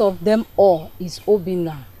worst of them all is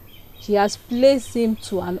Obinna. She has placed him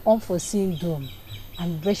to an unforeseen doom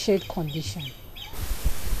and wretched condition.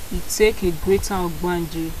 It takes a greater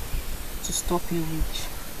Ogbanje to stop a witch.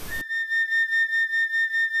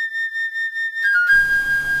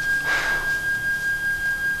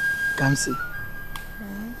 Kamsi,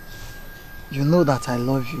 you know that I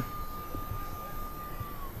love you.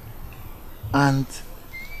 And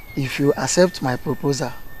if you accept my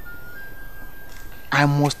proposal, I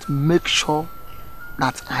must make sure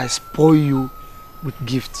that I spoil you with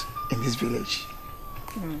gifts in this village.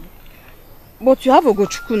 But you have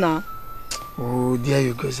Ogochukwu now. Oh, there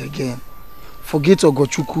you go again. Forget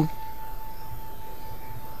Ogochukwu.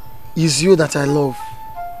 It's you that I love.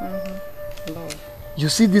 You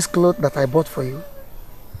see this cloth that I bought for you?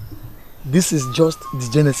 This is just the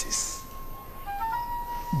genesis.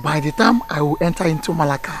 By the time I will enter into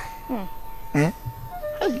Malachi,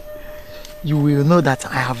 you will know that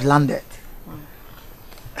I have landed.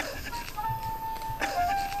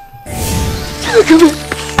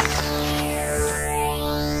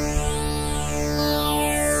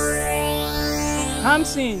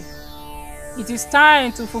 Kamsi, it is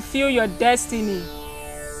time to fulfill your destiny.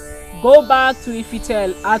 Go back to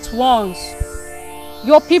Ifitel at once.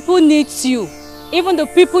 Your people need you. Even the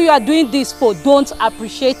people you are doing this for don't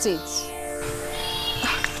appreciate it.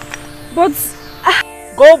 But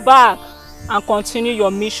go back and continue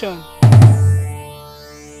your mission.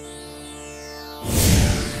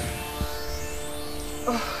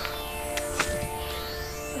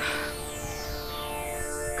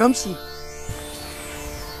 Kamsi.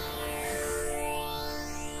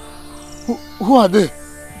 Who are they?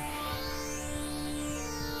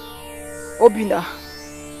 Obinna,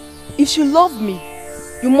 if you love me,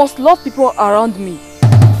 you must love people around me.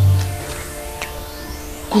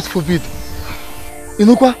 God forbid.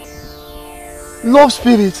 Inukwa, love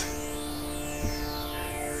spirit.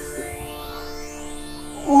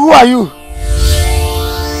 Who are you?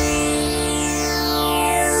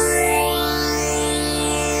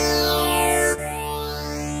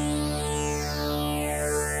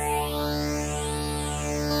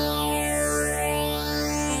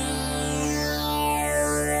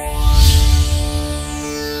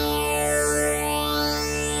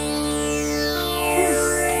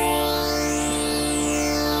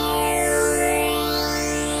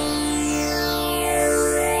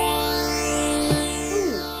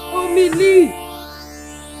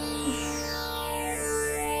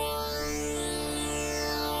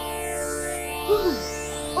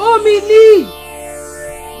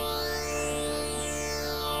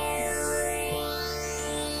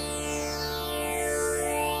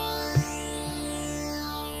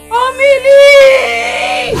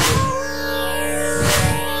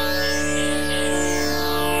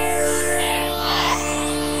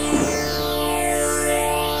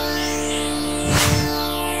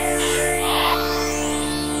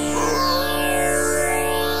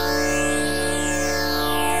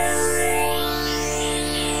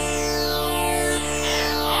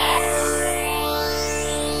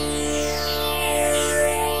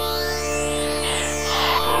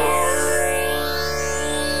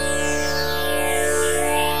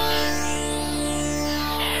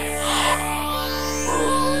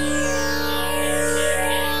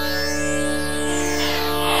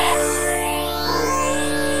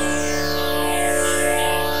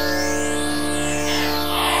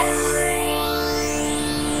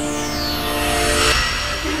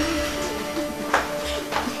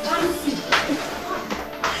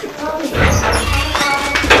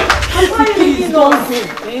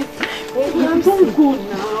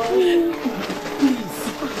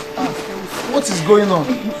 What is going on?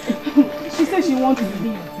 She said she wants to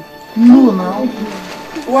leave. No, now.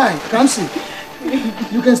 Why? Kamsi,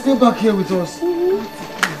 you can stay back here with us.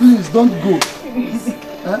 Please, don't go.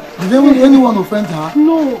 Did anyone offend her?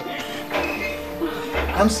 No.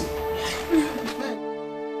 Kamsi.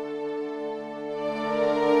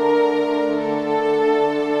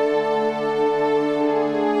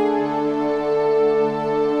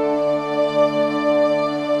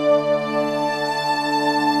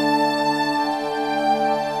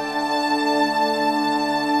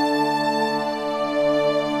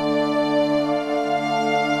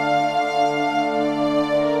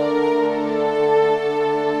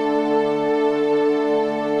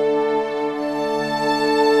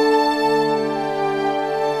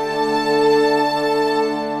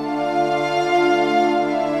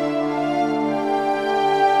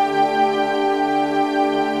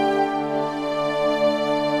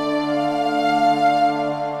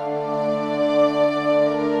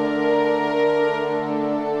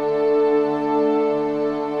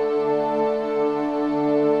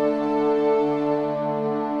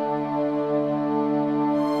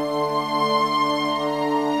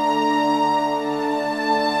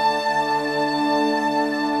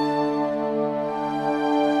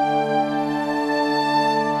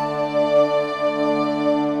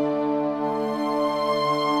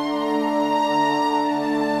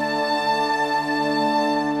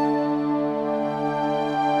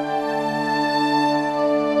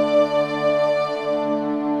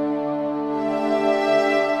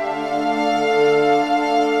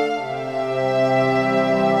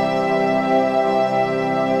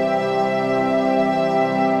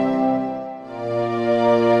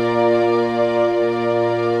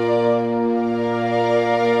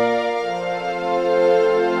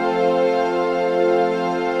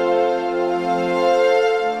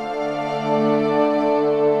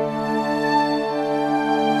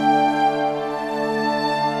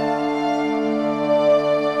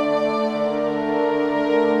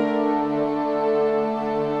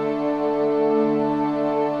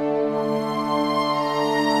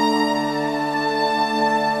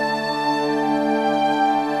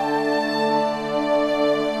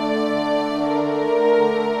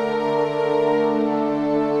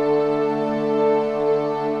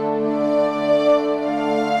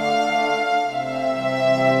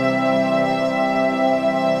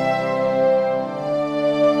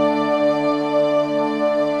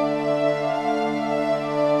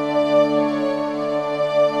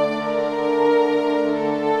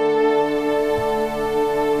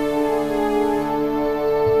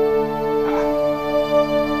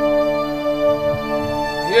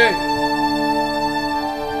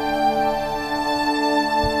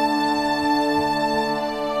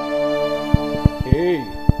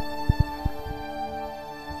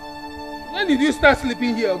 Start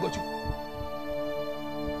sleeping here, got you.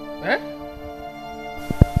 Eh?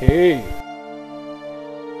 Hey.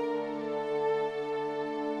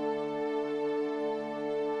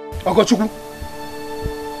 Ogochukwu.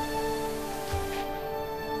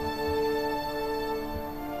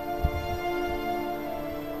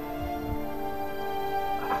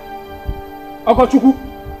 Ogochukwu.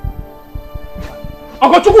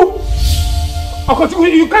 Ogochukwu. Ogochukwu,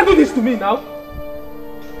 you can't do this to me now.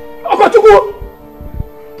 Ogochukwu.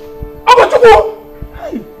 Ogochukwu.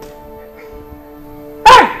 Hey.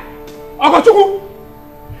 Hey. Ogochukwu.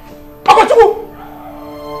 Ogochukwu.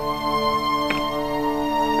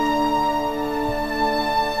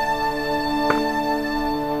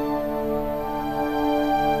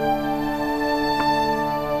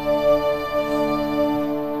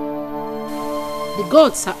 The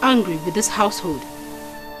gods are angry with this household,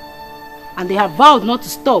 and they have vowed not to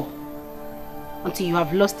stop until you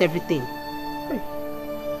have lost everything.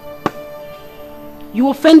 You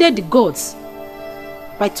offended the gods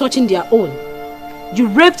by touching their own. You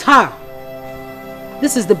raped her.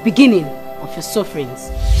 This is the beginning of your sufferings.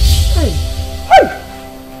 Hey.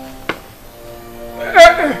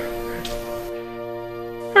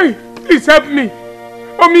 Hey, please help me.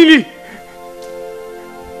 Omili.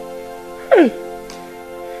 Hey.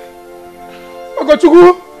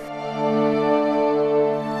 Ogochukwu.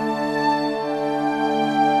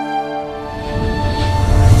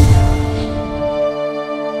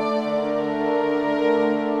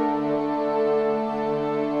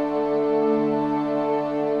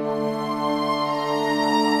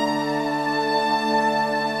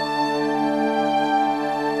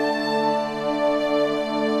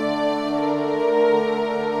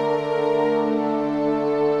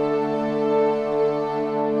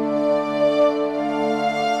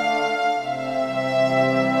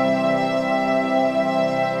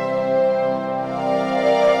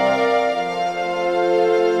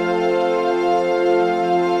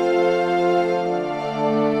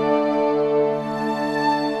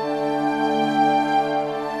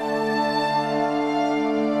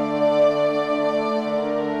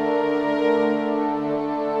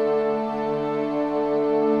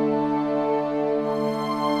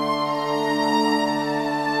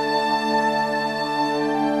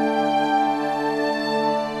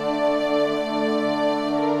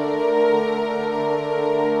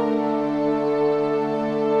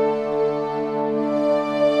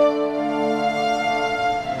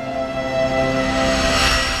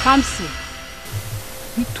 Kamsi,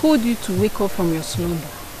 we told you to wake up from your slumber.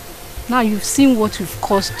 Now you've seen what you've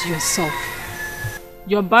caused yourself.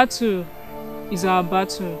 Your battle is our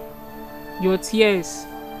battle. Your tears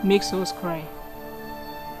makes us cry.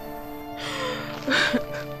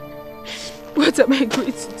 What am I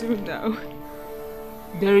going to do now?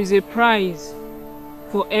 There is a price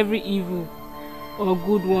for every evil or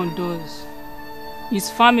good one does. His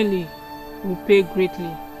family will pay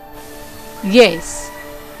greatly. Yes,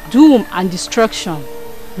 doom and destruction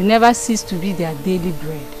will never cease to be their daily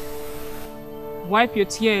bread. Wipe your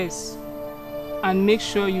tears and make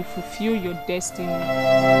sure you fulfill your destiny.